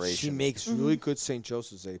same generation. She makes really good St.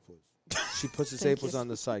 Joseph's apples. She puts his apples on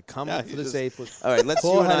the side. Come up for the apples. All right, let's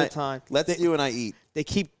you and I eat. They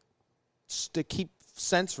keep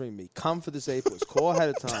censoring me. Come for the apples. Call ahead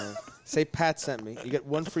of time. Say Pat sent me. You get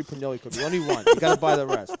 1 free pinoli cookie. Only one. You got to buy the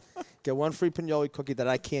rest. Get 1 free pinoli cookie that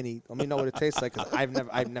I can't eat. Let me know what it tastes like. Cause I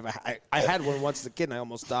had one once as a kid and I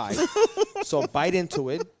almost died. So bite into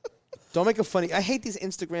it. Don't make a funny. I hate these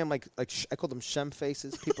Instagram like I call them shem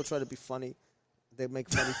faces. People try to be funny. They make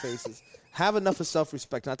funny faces. Have enough of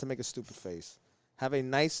self-respect not to make a stupid face. Have a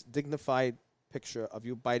nice, dignified picture of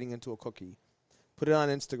you biting into a cookie. Put it on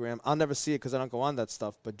Instagram. I'll never see it because I don't go on that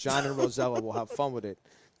stuff. But John and Rosella will have fun with it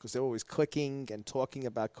because they're always clicking and talking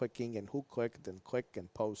about clicking and who clicked and click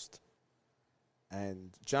and post.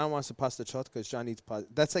 And John wants to pasta chot because John eats pasta.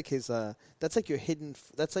 That's like his. That's like your hidden.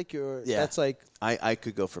 That's like your. Yeah. That's like. I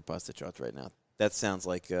could go for pasta chot right now. That sounds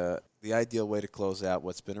like the ideal way to close out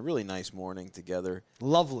what's been a really nice morning together.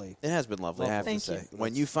 Lovely. It has been lovely, I have Thank to say. you.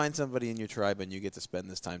 When you find somebody in your tribe and you get to spend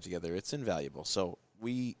this time together, it's invaluable. So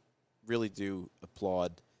we really do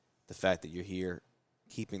applaud the fact that you're here,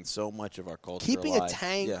 keeping so much of our culture Keeping alive. a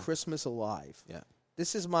Tang Yeah. Christmas alive. Yeah.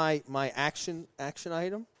 This is my action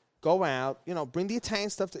item. Go out, bring the Italian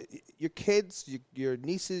stuff to your kids, your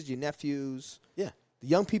nieces, your nephews. Yeah. The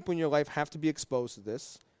young people in your life have to be exposed to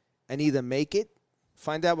this and either make it,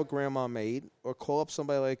 find out what grandma made, or call up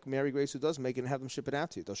somebody like Mary Grace who does make it and have them ship it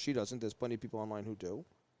out to you. Though she doesn't. There's plenty of people online who do.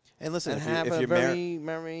 And listen, And if have you're a very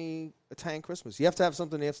merry Italian Christmas. You have to have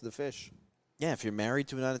something after the fish. yeah, if you're married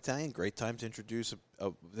to an Italian, great time to introduce.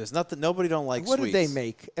 There's nothing. Nobody don't like What sweets. did they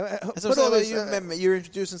make? That's Put what all I'm this, saying. You're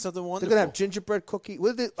introducing something they're wonderful. going to have gingerbread cookie.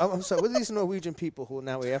 I'm sorry. What are these Norwegian people who are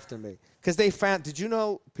now after me? Because they found. Did you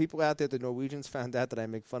know people out there, the Norwegians, found out that I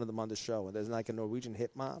make fun of them on the show, and there's like a Norwegian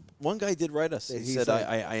hit mob. One guy did write us. He He's said, like-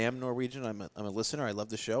 I am Norwegian. I'm a listener. I love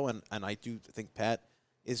the show, and I do think Pat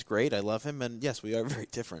is great. I love him, and yes, we are very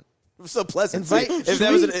different. It was so pleasant. Invite- If should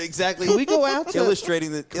that was we- exactly Can we go out to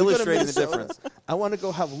illustrating the Can we go to illustrating the Minnesota? difference. I want to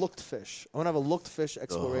go have looked fish. I want to have a looked fish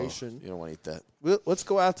exploration. You don't want to eat that. Let's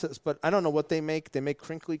go out to. But I don't know what they make. They make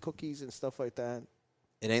crinkly cookies and stuff like that.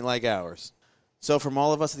 It ain't like ours. So from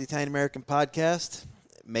all of us at the Italian American Podcast,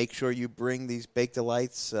 make sure you bring these baked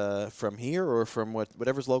delights from here or from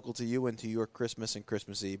whatever's local to you into your Christmas and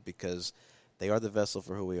Christmas Eve, because they are the vessel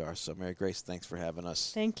for who we are. So, Mary Grace, thanks for having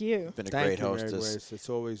us. Thank you. Been a Thank great you, Mary hostess.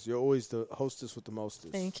 Grace. You're always the hostess with the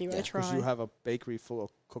mostest. Thank you. I Yeah, try. Because you have a bakery full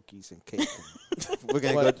of cookies and cake. We're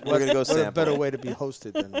gonna go What sample. a better way to be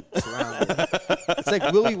hosted than surrounded. It's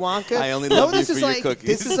like Willy Wonka. I only love you this for is your like, cookies.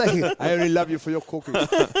 This is like I only love you for your cookies.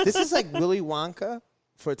 This is like Willy Wonka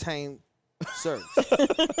for Italian serves.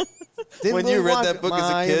 When you read that book as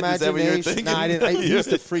a kid, is that what you were thinking? No, I didn't. It used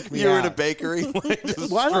to freak me out. You were in a bakery, like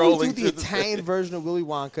just Why don't strolling we do the through Italian version of Willy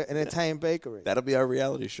Wonka in an Italian bakery? That'll be our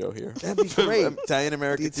reality show here. That'd be great. Italian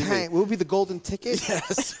American The Italian, will be the golden ticket.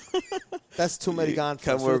 Yes. That's too many gone.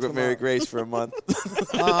 Come work with Mary Grace for a month.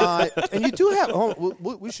 And you do have.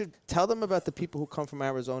 We should tell them about the people who come from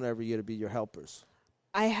Arizona every year to be your helpers.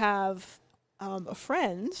 I have a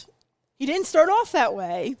friend. He didn't start off that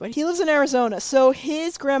way, but he lives in Arizona. So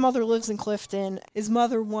his grandmother lives in Clifton. His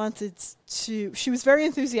mother she was very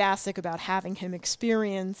enthusiastic about having him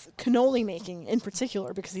experience cannoli making in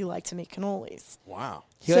particular because he liked to make cannolis. Wow.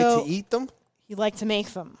 He So- liked to eat them. He liked to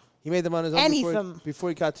make them. He made them on his own And eat before, them. before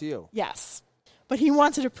he got to you. Yes. But he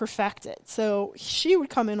wanted to perfect it. So she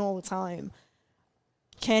would come in all the time.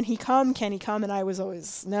 Can he come? Can he come? And I was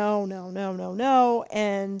always, no.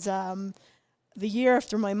 And the year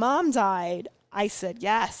after my mom died, I said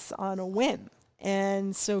yes on a whim.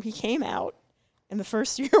 And so he came out. And the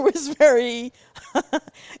first year was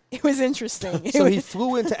it was interesting. So he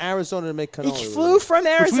flew into Arizona to make cannoli. He flew from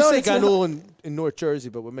Which Arizona we say to ganul in North Jersey,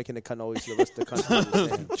 but we're making it cannolis so the rest of the country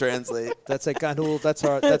understand. Translate. That's like ganul.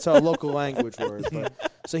 That's our local language word.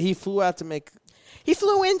 But, so he flew out to make. He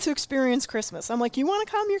flew in to experience Christmas. I'm like, you want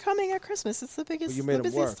to come? You're coming at Christmas. It's the biggest, you made the him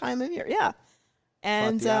busiest work. time of year. Yeah.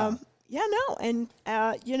 And yeah.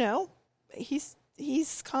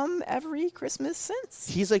 he's come every Christmas since.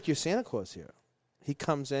 He's like your Santa Claus here. He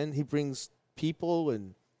comes in. He brings people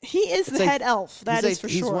and. He is the like- head elf. That is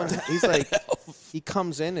he's for like, sure. He's like, he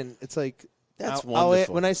comes in and it's like. That's I'll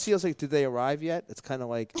wonderful. when I see, I was like, did they arrive yet? It's kind of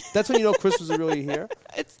like that's when you know Christmas is really here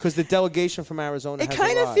because the delegation from Arizona. It has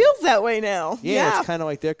kind of arrived. feels that way now. Yeah, it's kind of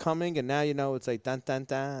like they're coming, and now you know it's like dun dun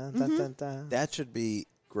dun dun dun dun. That should be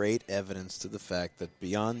great evidence to the fact that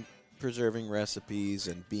beyond preserving recipes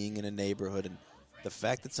and being in a neighborhood, and the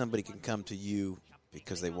fact that somebody can come to you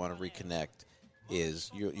because they want to reconnect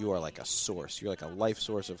is you are like a source. You're like a life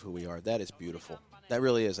source of who we are. That is beautiful. That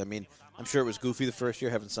really is. I mean, I'm sure it was goofy the first year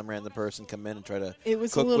having some random person come in and try to It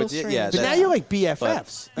was a cook little with you. strange. Yeah, But now that's- you're like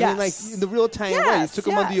BFFs. I mean, like Yes. in the real Italian way. You Yes, took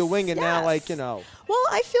them under your yes, wing, and now, yes. like, you know. Well,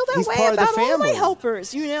 I feel that He's way part of the about all my family.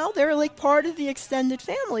 helpers. You know, they're like part of the extended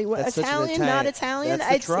family. That's such an Italian, Italian- not Italian. that's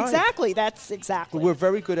the It's tribe. exactly. That's exactly. But we're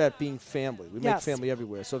very good at being family. We make Yes. family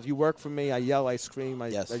everywhere. So if you work for me, I yell, I scream,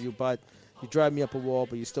 Yes. you drive me up a wall,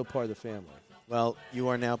 but you're still part of the family. Well, you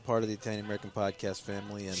are now part of the Italian American Podcast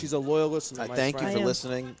family. And She's a loyal listener. My thank friend. you for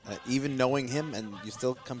listening. Even knowing him, and you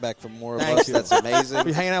still come back for more of Thank us. you. That's amazing.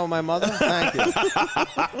 You hanging out with my mother? Thank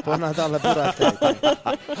you. Buon Natale, burrate.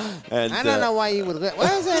 And, I don't know why you would.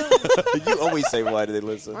 What is it? You always say, why do they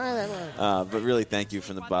listen? Why? But really, thank you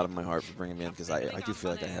from the bottom of my heart for bringing me in, because I do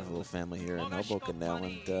feel like I have a little family here in Hoboken now,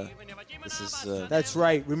 and this is... That's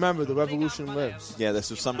right. Remember, the revolution lives. yeah, this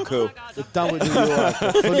was some coup. We're done with New York.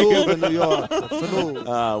 Fanul in New York. Fanul.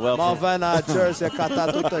 Well, Malvena, Jersey,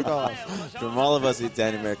 Kata, tutte cose. from all of us at the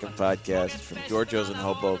Italian American Podcast, from Giorgio's in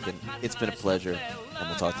Hoboken, it's been a pleasure, and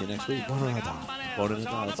we'll talk to you next week. Buon Natale. Buon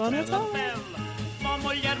Natale. Buon Natale. Ma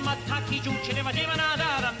moglie armattacchi giù ce ne facevano a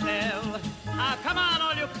dare